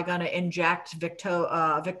hell am I going to inject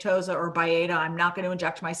Victoza or Byetta, I'm not going to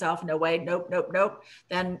inject myself, no way, nope.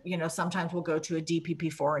 Then, sometimes we'll go to a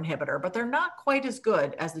DPP-4 inhibitor, but they're not quite as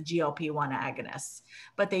good as the GLP-1 agonists,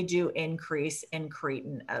 but they do increase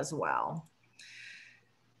incretin as well.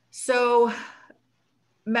 So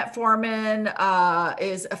metformin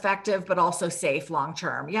is effective, but also safe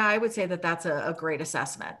long-term. Yeah, I would say that that's a great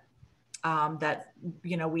assessment. That,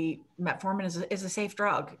 metformin is a safe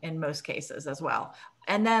drug in most cases as well.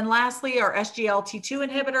 And then lastly, our SGLT2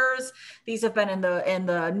 inhibitors. These have been in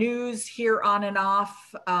the news here on and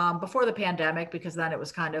off before the pandemic, because then it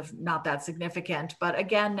was kind of not that significant. But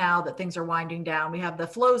again, now that things are winding down, we have the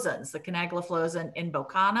flozins, the canagliflozin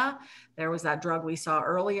Invokana. There was that drug we saw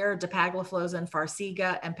earlier, dapagliflozin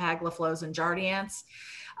Farxiga, and pagliflozin Jardiance.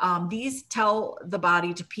 These tell the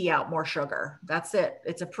body to pee out more sugar. That's it.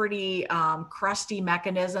 It's a pretty crusty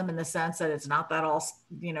mechanism in the sense that it's not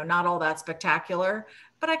all that spectacular,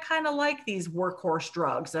 but I kind of like these workhorse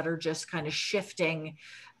drugs that are just kind of shifting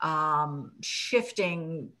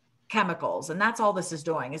chemicals. And that's all this is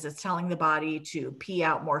doing, is it's telling the body to pee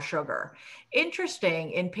out more sugar.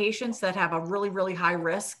 Interesting, in patients that have a really, really high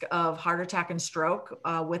risk of heart attack and stroke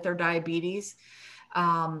with their diabetes,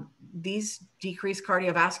 these decrease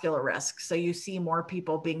cardiovascular risk. So you see more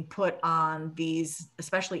people being put on these,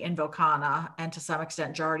 especially Invokana and to some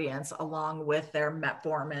extent Jardiance, along with their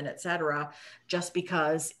metformin, et cetera, just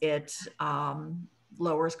because it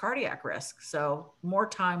lowers cardiac risk. So more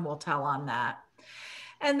time will tell on that.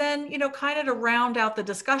 And then, kind of to round out the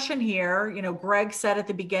discussion here, Greg said at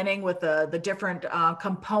the beginning with the different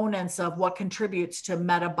components of what contributes to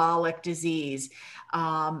metabolic disease,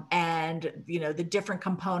 and, the different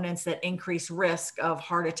components that increase risk of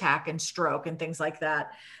heart attack and stroke and things like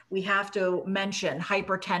that. We have to mention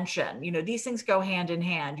hypertension. These things go hand in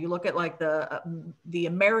hand. You look at like the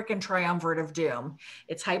American triumvirate of doom.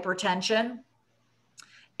 It's hypertension,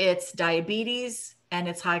 it's diabetes, and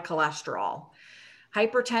it's high cholesterol.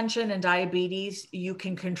 Hypertension and diabetes, you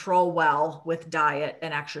can control well with diet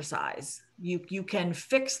and exercise. You can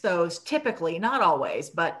fix those typically, not always,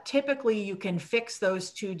 but typically you can fix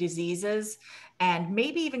those two diseases and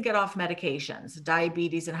maybe even get off medications,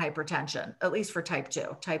 diabetes and hypertension, at least for type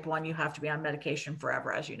 2. Type 1, you have to be on medication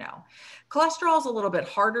forever, as you know. Cholesterol is a little bit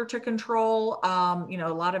harder to control. A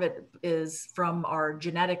lot of it is from our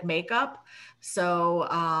genetic makeup. So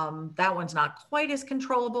that one's not quite as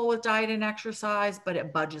controllable with diet and exercise, but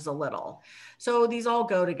it budges a little. So these all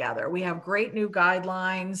go together. We have great new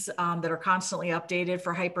guidelines that are constantly updated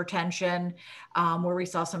for hypertension, where we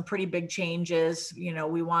saw some pretty big changes.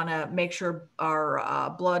 We want to make sure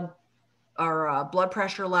our blood blood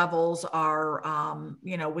pressure levels are,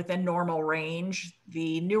 within normal range.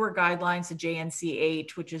 The newer guidelines, the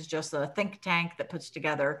JNC8, which is just a think tank that puts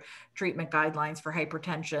together treatment guidelines for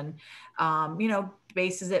hypertension,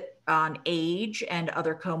 bases it on age and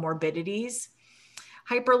other comorbidities.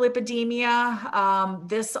 Hyperlipidemia,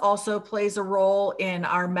 this also plays a role in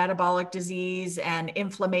our metabolic disease and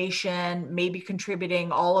inflammation, maybe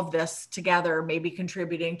contributing, all of this together, maybe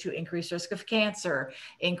contributing to increased risk of cancer,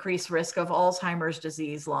 increased risk of Alzheimer's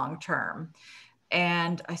disease long-term.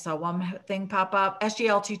 And I saw one thing pop up,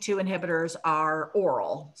 SGLT2 inhibitors are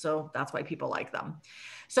oral, so that's why people like them.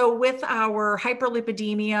 So with our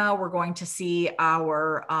hyperlipidemia, we're going to see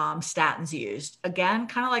our statins used. Again,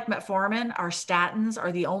 kind of like metformin, our statins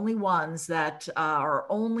are the only ones that are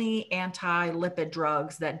only anti-lipid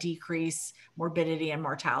drugs that decrease morbidity and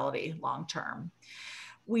mortality long-term.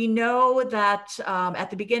 We know that at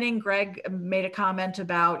the beginning, Greg made a comment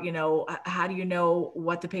about, how do you know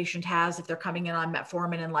what the patient has if they're coming in on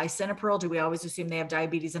metformin and lisinopril? Do we always assume they have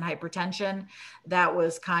diabetes and hypertension? That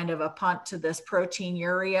was kind of a punt to this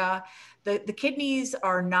proteinuria. The kidneys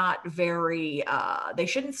are not very, they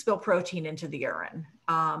shouldn't spill protein into the urine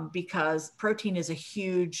because protein is a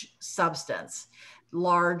huge substance.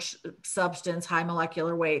 Large substance, high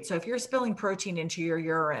molecular weight. So if you're spilling protein into your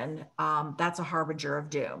urine, that's a harbinger of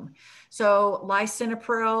doom. So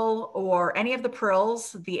lisinopril or any of the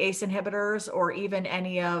prils, the ACE inhibitors, or even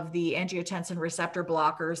any of the angiotensin receptor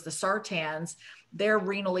blockers, the sartans, they're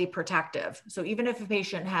renally protective. So even if a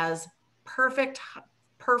patient has perfect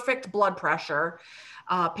blood pressure,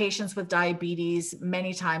 patients with diabetes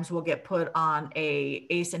many times will get put on a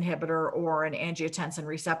ACE inhibitor or an angiotensin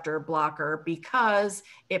receptor blocker because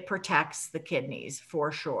it protects the kidneys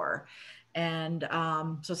for sure. And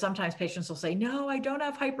so sometimes patients will say, no, I don't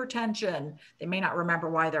have hypertension. They may not remember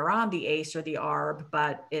why they're on the ACE or the ARB,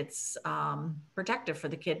 but it's protective for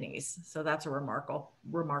the kidneys. So that's a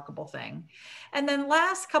remarkable thing. And then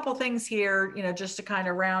last couple things here, just to kind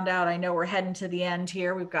of round out, I know we're heading to the end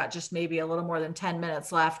here. We've got just maybe a little more than 10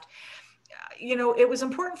 minutes left. It was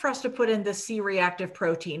important for us to put in the C-reactive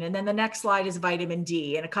protein. And then the next slide is vitamin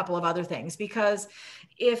D and a couple of other things, because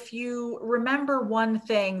if you remember one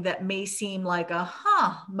thing that may seem like a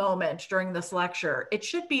moment during this lecture, it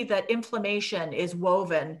should be that inflammation is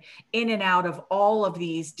woven in and out of all of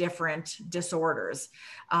these different disorders,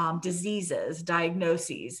 diseases,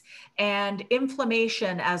 diagnoses. And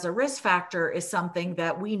inflammation as a risk factor is something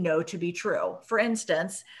that we know to be true. For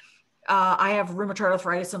instance, I have rheumatoid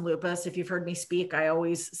arthritis and lupus. If you've heard me speak, I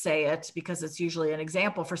always say it because it's usually an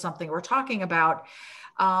example for something we're talking about.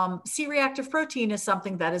 C-reactive protein is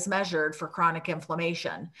something that is measured for chronic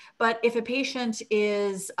inflammation. But if a patient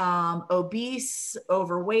is obese,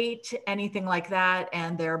 overweight, anything like that,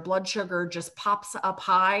 and their blood sugar just pops up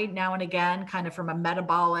high now and again, kind of from a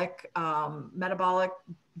metabolic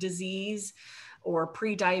disease or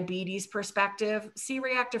pre-diabetes perspective,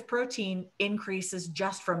 C-reactive protein increases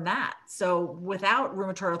just from that. So without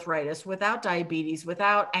rheumatoid arthritis, without diabetes,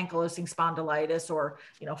 without ankylosing spondylitis, or,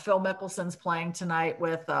 Phil Mickelson's playing tonight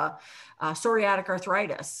with psoriatic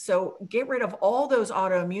arthritis. So get rid of all those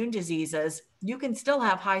autoimmune diseases. You can still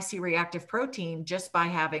have high C-reactive protein just by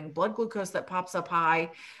having blood glucose that pops up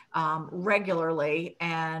high regularly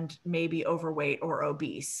and maybe overweight or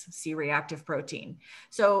obese, C-reactive protein.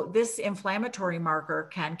 So this inflammatory marker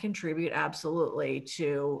can contribute absolutely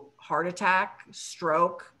to heart attack,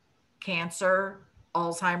 stroke, cancer,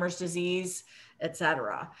 Alzheimer's disease,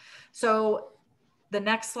 etc. So the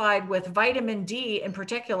next slide with vitamin D in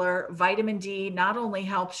particular, vitamin D not only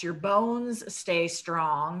helps your bones stay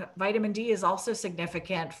strong, vitamin D is also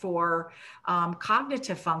significant for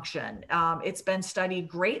cognitive function. It's been studied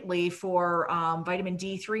greatly for vitamin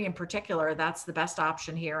D3 in particular. That's the best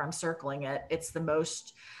option here. I'm circling it. It's the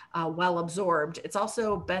most well absorbed. It's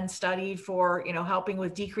also been studied for, helping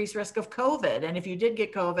with decreased risk of COVID. And if you did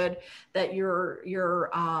get COVID, that your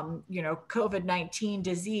COVID-19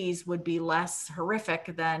 disease would be less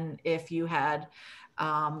horrific than if you had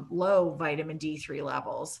low vitamin D3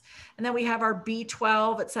 levels. And then we have our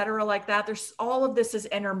B12, et cetera, like that. There's all of this is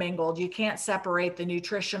intermingled. You can't separate the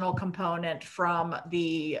nutritional component from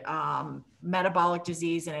the metabolic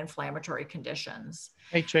disease and inflammatory conditions.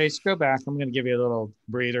 Hey, Trace, go back. I'm going to give you a little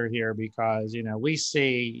breather here because, we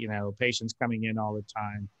see, patients coming in all the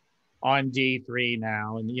time on D3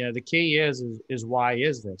 now. And, the key is why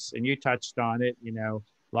is this? And you touched on it,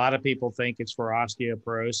 a lot of people think it's for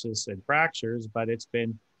osteoporosis and fractures, but it's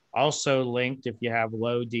been also linked if you have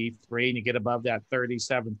low D3 and you get above that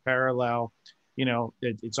 37th parallel,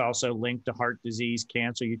 it's also linked to heart disease,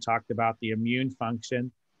 cancer. You talked about the immune function.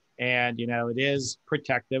 And, it is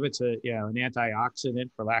protective. It's an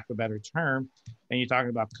antioxidant, for lack of a better term. And you're talking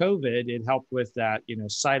about COVID, it helped with that,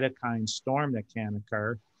 cytokine storm that can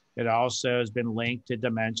occur. It also has been linked to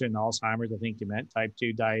dementia and Alzheimer's. I think you meant type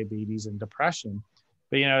 2 diabetes and depression.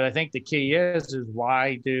 But, I think the key is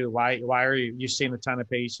why are you seeing a ton of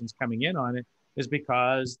patients coming in on it? Is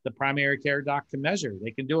because the primary care doc can measure.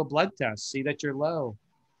 They can do a blood test, see that you're low,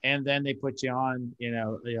 and then they put you on,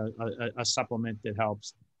 a supplement that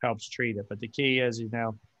helps treat it. But the key is,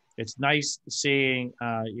 it's nice seeing,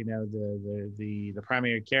 the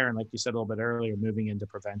primary care, and like you said a little bit earlier, moving into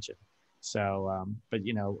prevention. So, but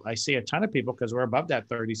I see a ton of people because we're above that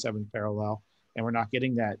 37 parallel, and we're not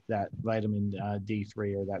getting that vitamin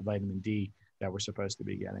D3 or that vitamin D that we're supposed to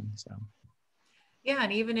be getting. So. Yeah,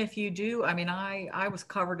 and even if you do, I mean, I was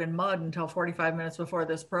covered in mud until 45 minutes before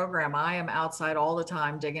this program. I am outside all the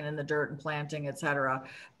time, digging in the dirt and planting, et cetera.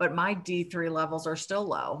 But my D3 levels are still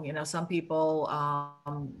low. Some people,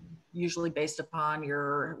 usually based upon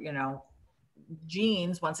your,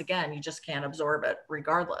 genes, once again, you just can't absorb it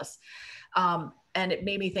regardless. And it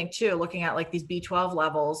made me think too, looking at like these B12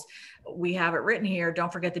 levels, we have it written here.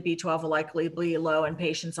 Don't forget the B12 will likely be low in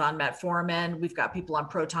patients on metformin. We've got people on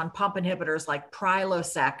proton pump inhibitors like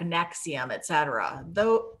Prilosec, Nexium, et cetera.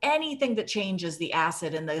 Though anything that changes the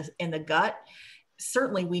acid in the gut,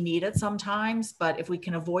 certainly we need it sometimes, but if we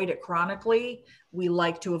can avoid it chronically, we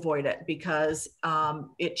like to avoid it because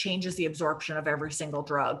it changes the absorption of every single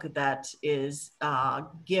drug that is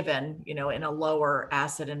given, in a lower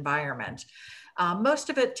acid environment. Most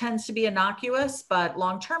of it tends to be innocuous, but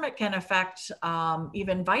long-term it can affect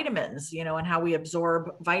even vitamins, and how we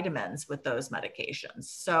absorb vitamins with those medications.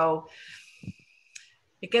 So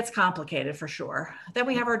it gets complicated for sure. Then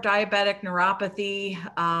we have our diabetic neuropathy.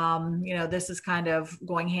 This is kind of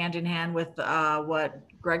going hand in hand with what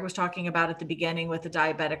Greg was talking about at the beginning with the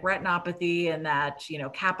diabetic retinopathy and that,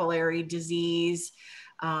 capillary disease.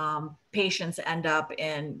 Patients end up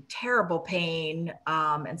in terrible pain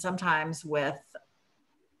and sometimes with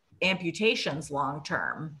amputations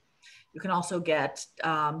long-term. You can also get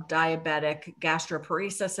diabetic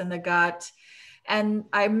gastroparesis in the gut. And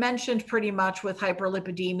I mentioned pretty much with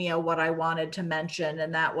hyperlipidemia what I wanted to mention,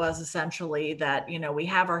 and that was essentially that, we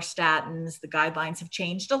have our statins, the guidelines have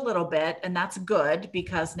changed a little bit, and that's good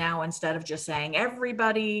because now instead of just saying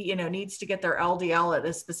everybody, needs to get their LDL at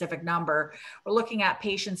a specific number, we're looking at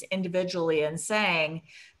patients individually and saying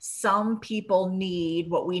some people need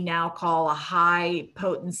what we now call a high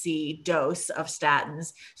potency dose of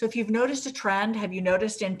statins. So if you've noticed a trend, have you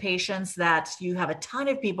noticed in patients that you have a ton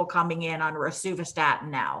of people coming in on rosuvastatin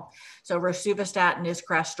now? So rosuvastatin is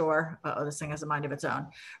Crestor. Oh, this thing has a mind of its own.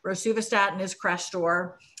 Rosuvastatin is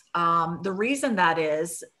Crestor. The reason that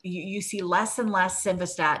is you see less and less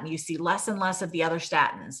simvastatin, you see less and less of the other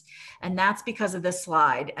statins, and that's because of this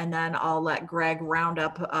slide. And then I'll let Greg round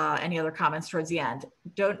up any other comments towards the end.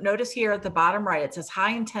 Don't notice here at the bottom right, it says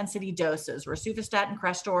high intensity doses, rosuvastatin,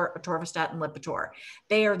 Crestor, atorvastatin, Lipitor.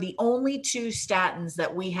 They are the only two statins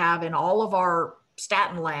that we have in all of our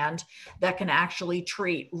statin land that can actually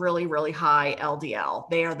treat really, really high LDL.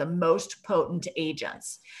 They are the most potent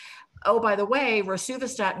agents. Oh, by the way,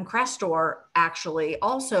 rosuvastatin Crestor actually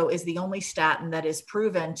also is the only statin that is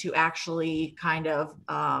proven to actually kind of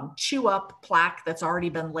chew up plaque that's already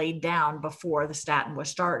been laid down before the statin was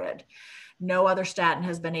started. No other statin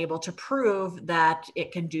has been able to prove that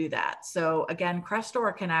it can do that. So again,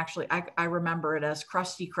 Crestor can actually, I remember it as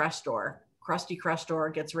crusty Crestor. Crusty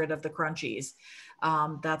Crestor gets rid of the crunchies.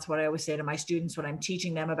 That's what I always say to my students when I'm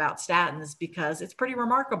teaching them about statins, because it's pretty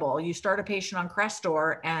remarkable. You start a patient on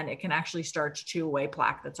Crestor and it can actually start to chew away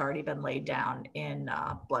plaque that's already been laid down in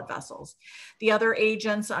blood vessels. The other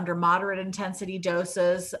agents under moderate intensity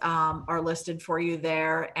doses are listed for you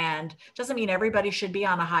there, and doesn't mean everybody should be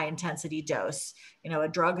on a high intensity dose. A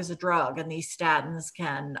drug is a drug, and these statins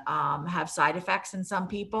can have side effects in some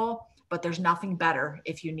people, but there's nothing better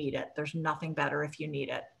if you need it. There's nothing better if you need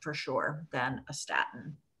it for sure than a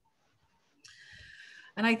statin.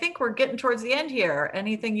 And I think we're getting towards the end here.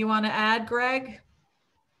 Anything you want to add, Greg?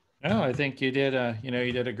 No, I think you did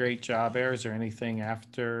a great job there. Is there anything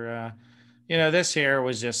after, this here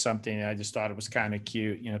was just something I just thought it was kind of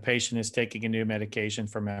cute. Patient is taking a new medication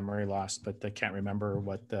for memory loss, but they can't remember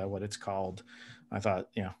what it's called. I thought,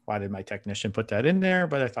 why did my technician put that in there?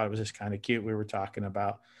 But I thought it was just kind of cute. We were talking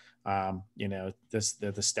about you know, the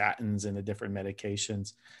statins and the different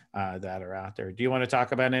medications that are out there. Do you want to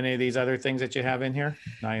talk about any of these other things that you have in here?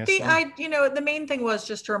 The main thing was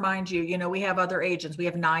just to remind you, you know, we have other agents. We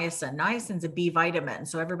have niacin. Niacin's a B vitamin.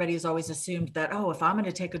 So everybody's always assumed that, oh, if I'm going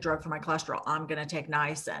to take a drug for my cholesterol, I'm going to take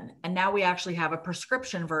niacin. And now we actually have a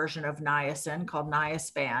prescription version of niacin called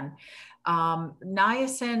Niaspan.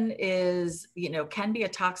 Niacin is, you know, can be a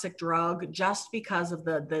toxic drug just because of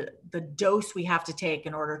the dose we have to take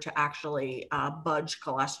in order to actually budge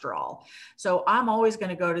cholesterol. So I'm always going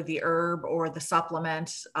to go to the herb or the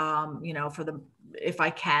supplement, you know, if I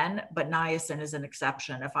can, but niacin is an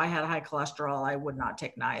exception. If I had high cholesterol, I would not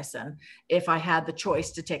take niacin. If I had the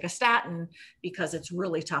choice to take a statin, because it's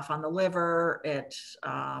really tough on the liver, it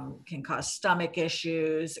can cause stomach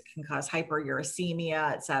issues, it can cause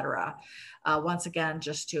hyperuricemia, et cetera. Once again,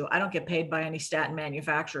 I don't get paid by any statin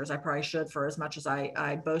manufacturers. I probably should, for as much as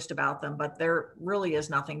I boast about them, but there really is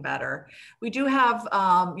nothing better. We do have,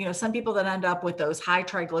 you know, some people that end up with those high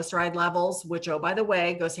triglyceride levels, which, oh, by the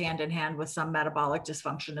way, goes hand in hand with some metabolic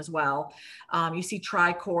dysfunction as well. You see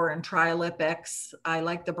Tricor and Trilipix. I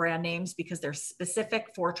like the brand names because they're specific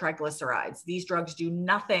for triglycerides. These drugs do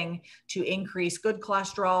nothing to increase good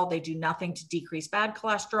cholesterol. They do nothing to decrease bad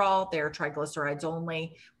cholesterol. They're triglycerides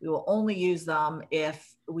only. We will only use them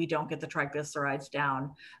if we don't get the triglycerides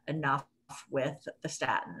down enough with the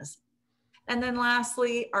statins. And then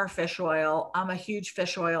lastly, our fish oil. I'm a huge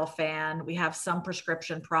fish oil fan. We have some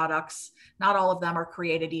prescription products. Not all of them are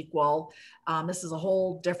created equal. This is a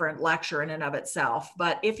whole different lecture in and of itself.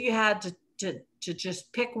 But if you had to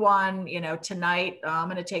just pick one, you know, tonight, I'm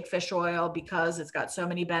going to take fish oil because it's got so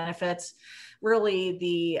many benefits. Really,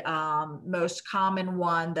 the most common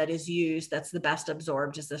one that is used, that's the best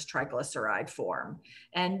absorbed, is this triglyceride form.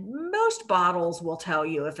 And most bottles will tell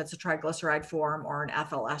you if it's a triglyceride form or an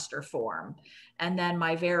ethyl ester form. And then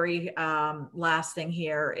my very last thing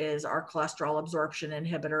here is our cholesterol absorption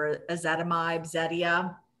inhibitor, ezetimibe,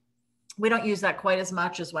 Zetia. We don't use that quite as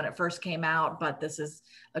much as when it first came out, but this is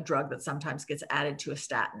a drug that sometimes gets added to a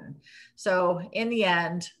statin. So in the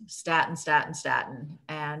end, statin, statin, statin.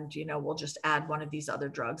 And, you know, we'll just add one of these other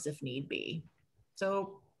drugs if need be.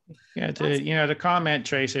 So yeah, to comment,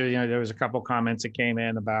 Tracy, you know, there was a couple comments that came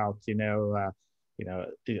in about,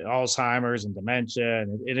 Alzheimer's and dementia,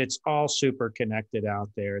 and it's all super connected out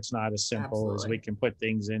there. It's not as simple as we can put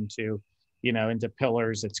things into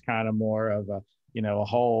pillars. It's kind of more of a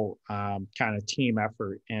whole kind of team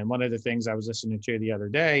effort. And one of the things I was listening to the other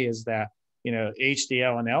day is that,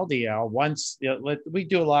 HDL and LDL, once we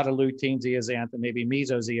do a lot of lutein, zeaxanthin, maybe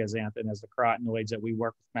mesozeaxanthin as the carotenoids that we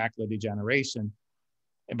work with macular degeneration.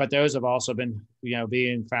 But those have also been,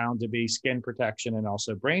 being found to be skin protection and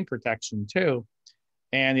also brain protection too.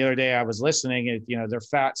 And the other day I was listening, they're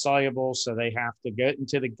fat soluble, so they have to get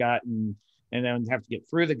into the gut and then have to get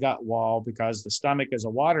through the gut wall because the stomach is a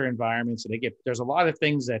water environment. So there's a lot of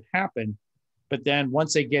things that happen, but then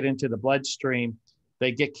once they get into the bloodstream,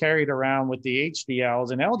 they get carried around with the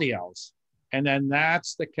HDLs and LDLs. And then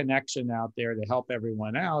that's the connection out there to help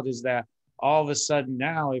everyone out, is that all of a sudden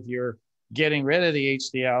now, if you're getting rid of the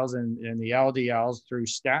HDLs and the LDLs through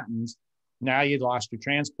statins, now you lost your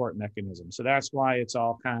transport mechanism. So that's why it's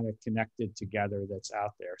all kind of connected together that's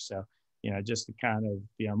out there. So just to kind of,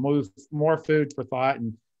 move more food for thought.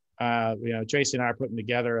 And, Tracy and I are putting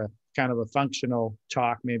together a kind of a functional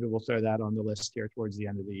talk. Maybe we'll throw that on the list here towards the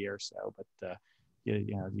end of the year. So, but,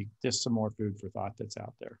 just some more food for thought that's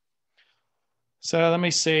out there. So let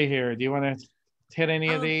me see here. Do you want to hit any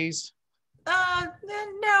of these?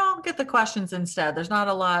 No, I'll get the questions instead. There's not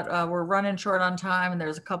a lot. We're running short on time, and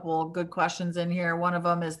there's a couple good questions in here. One of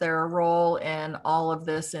them, is there a role in all of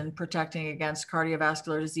this in protecting against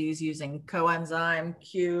cardiovascular disease using coenzyme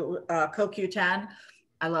CoQ10?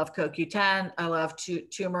 I love CoQ10. I love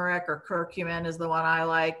turmeric, or curcumin is the one I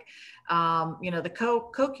like. The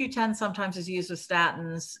CoQ10 sometimes is used with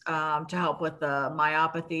statins to help with the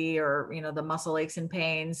myopathy or, the muscle aches and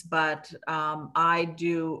pains. But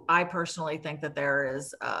I personally think that there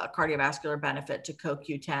is a cardiovascular benefit to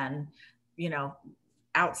CoQ10,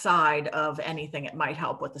 outside of anything it might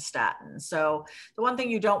help with the statin. So the one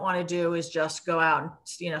thing you don't want to do is just go out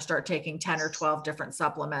and, start taking 10 or 12 different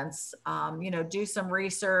supplements. Do some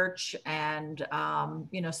research and,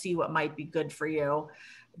 see what might be good for you.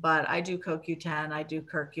 But I do CoQ10, I do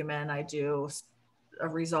curcumin, I do a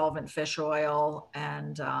resolvent fish oil,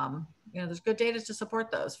 and, there's good data to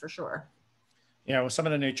support those for sure. Well, some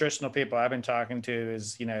of the nutritional people I've been talking to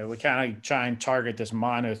is, we kind of try and target this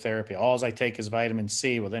monotherapy. All I take is vitamin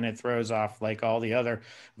C. Well, then it throws off like all the other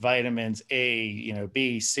vitamins A,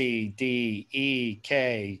 B, C, D, E,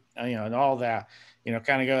 K, and all that. you know,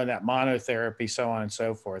 kind of go to that monotherapy, so on and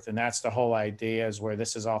so forth. And that's the whole idea, is where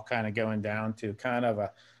this is all kind of going down to kind of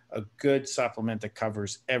a good supplement that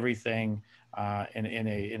covers everything in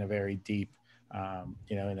a very deep,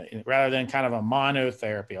 you know, rather than kind of a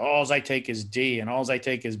monotherapy. All I take is D, and all I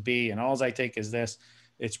take is B, and all I take is this.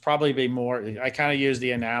 It's probably be more, I kind of use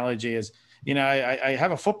the analogy as, you know, I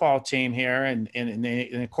have a football team here, and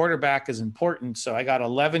the quarterback is important. So I got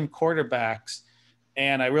 11 quarterbacks,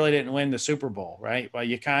 and I really didn't win the Super Bowl, right? Well,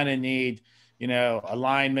 you kind of need, you know, a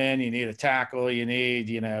lineman, you need a tackle, you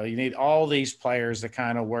need all these players to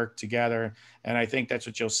kind of work together. And I think that's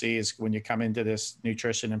what you'll see is when you come into this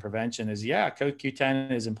nutrition and prevention is, yeah,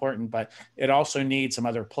 CoQ10 is important, but it also needs some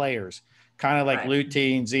other players, kind of like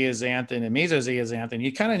lutein, zeaxanthin, and mesozeaxanthin.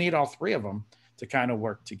 You kind of need all three of them to kind of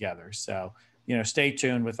work together. So, you know, stay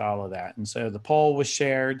tuned with all of that. And so the poll was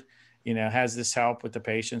shared, you know, has this help with the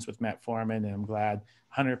patients with metformin? And I'm glad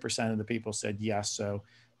 100% of the people said yes. So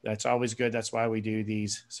that's always good. That's why we do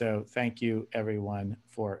these. So thank you everyone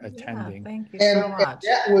for attending. Yeah, thank you so much. And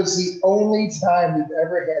that was the only time we've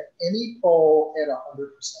ever had any poll at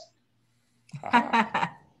 100%.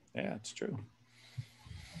 Yeah, it's true.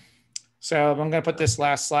 So I'm going to put this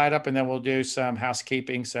last slide up, and then we'll do some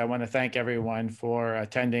housekeeping. So I want to thank everyone for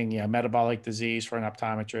attending, you know, Metabolic Disease for an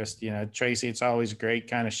Optometrist. You know, Tracy, it's always great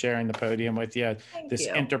kind of sharing the podium with you. This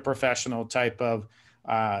interprofessional type of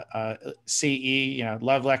CE, you know,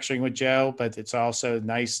 love lecturing with Joe, but it's also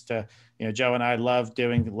nice to, you know, Joe and I love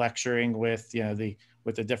doing lecturing with, you know,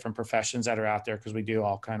 with the different professions that are out there, because we do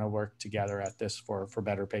all kind of work together at this for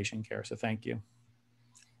better patient care. So thank you.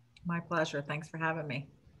 My pleasure. Thanks for having me.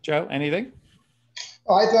 Joe, anything?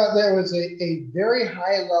 I thought that was a very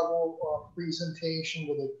high level presentation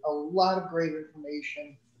with a lot of great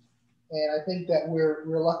information. And I think that we're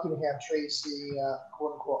lucky to have Tracy,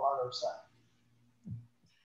 quote unquote, on our side.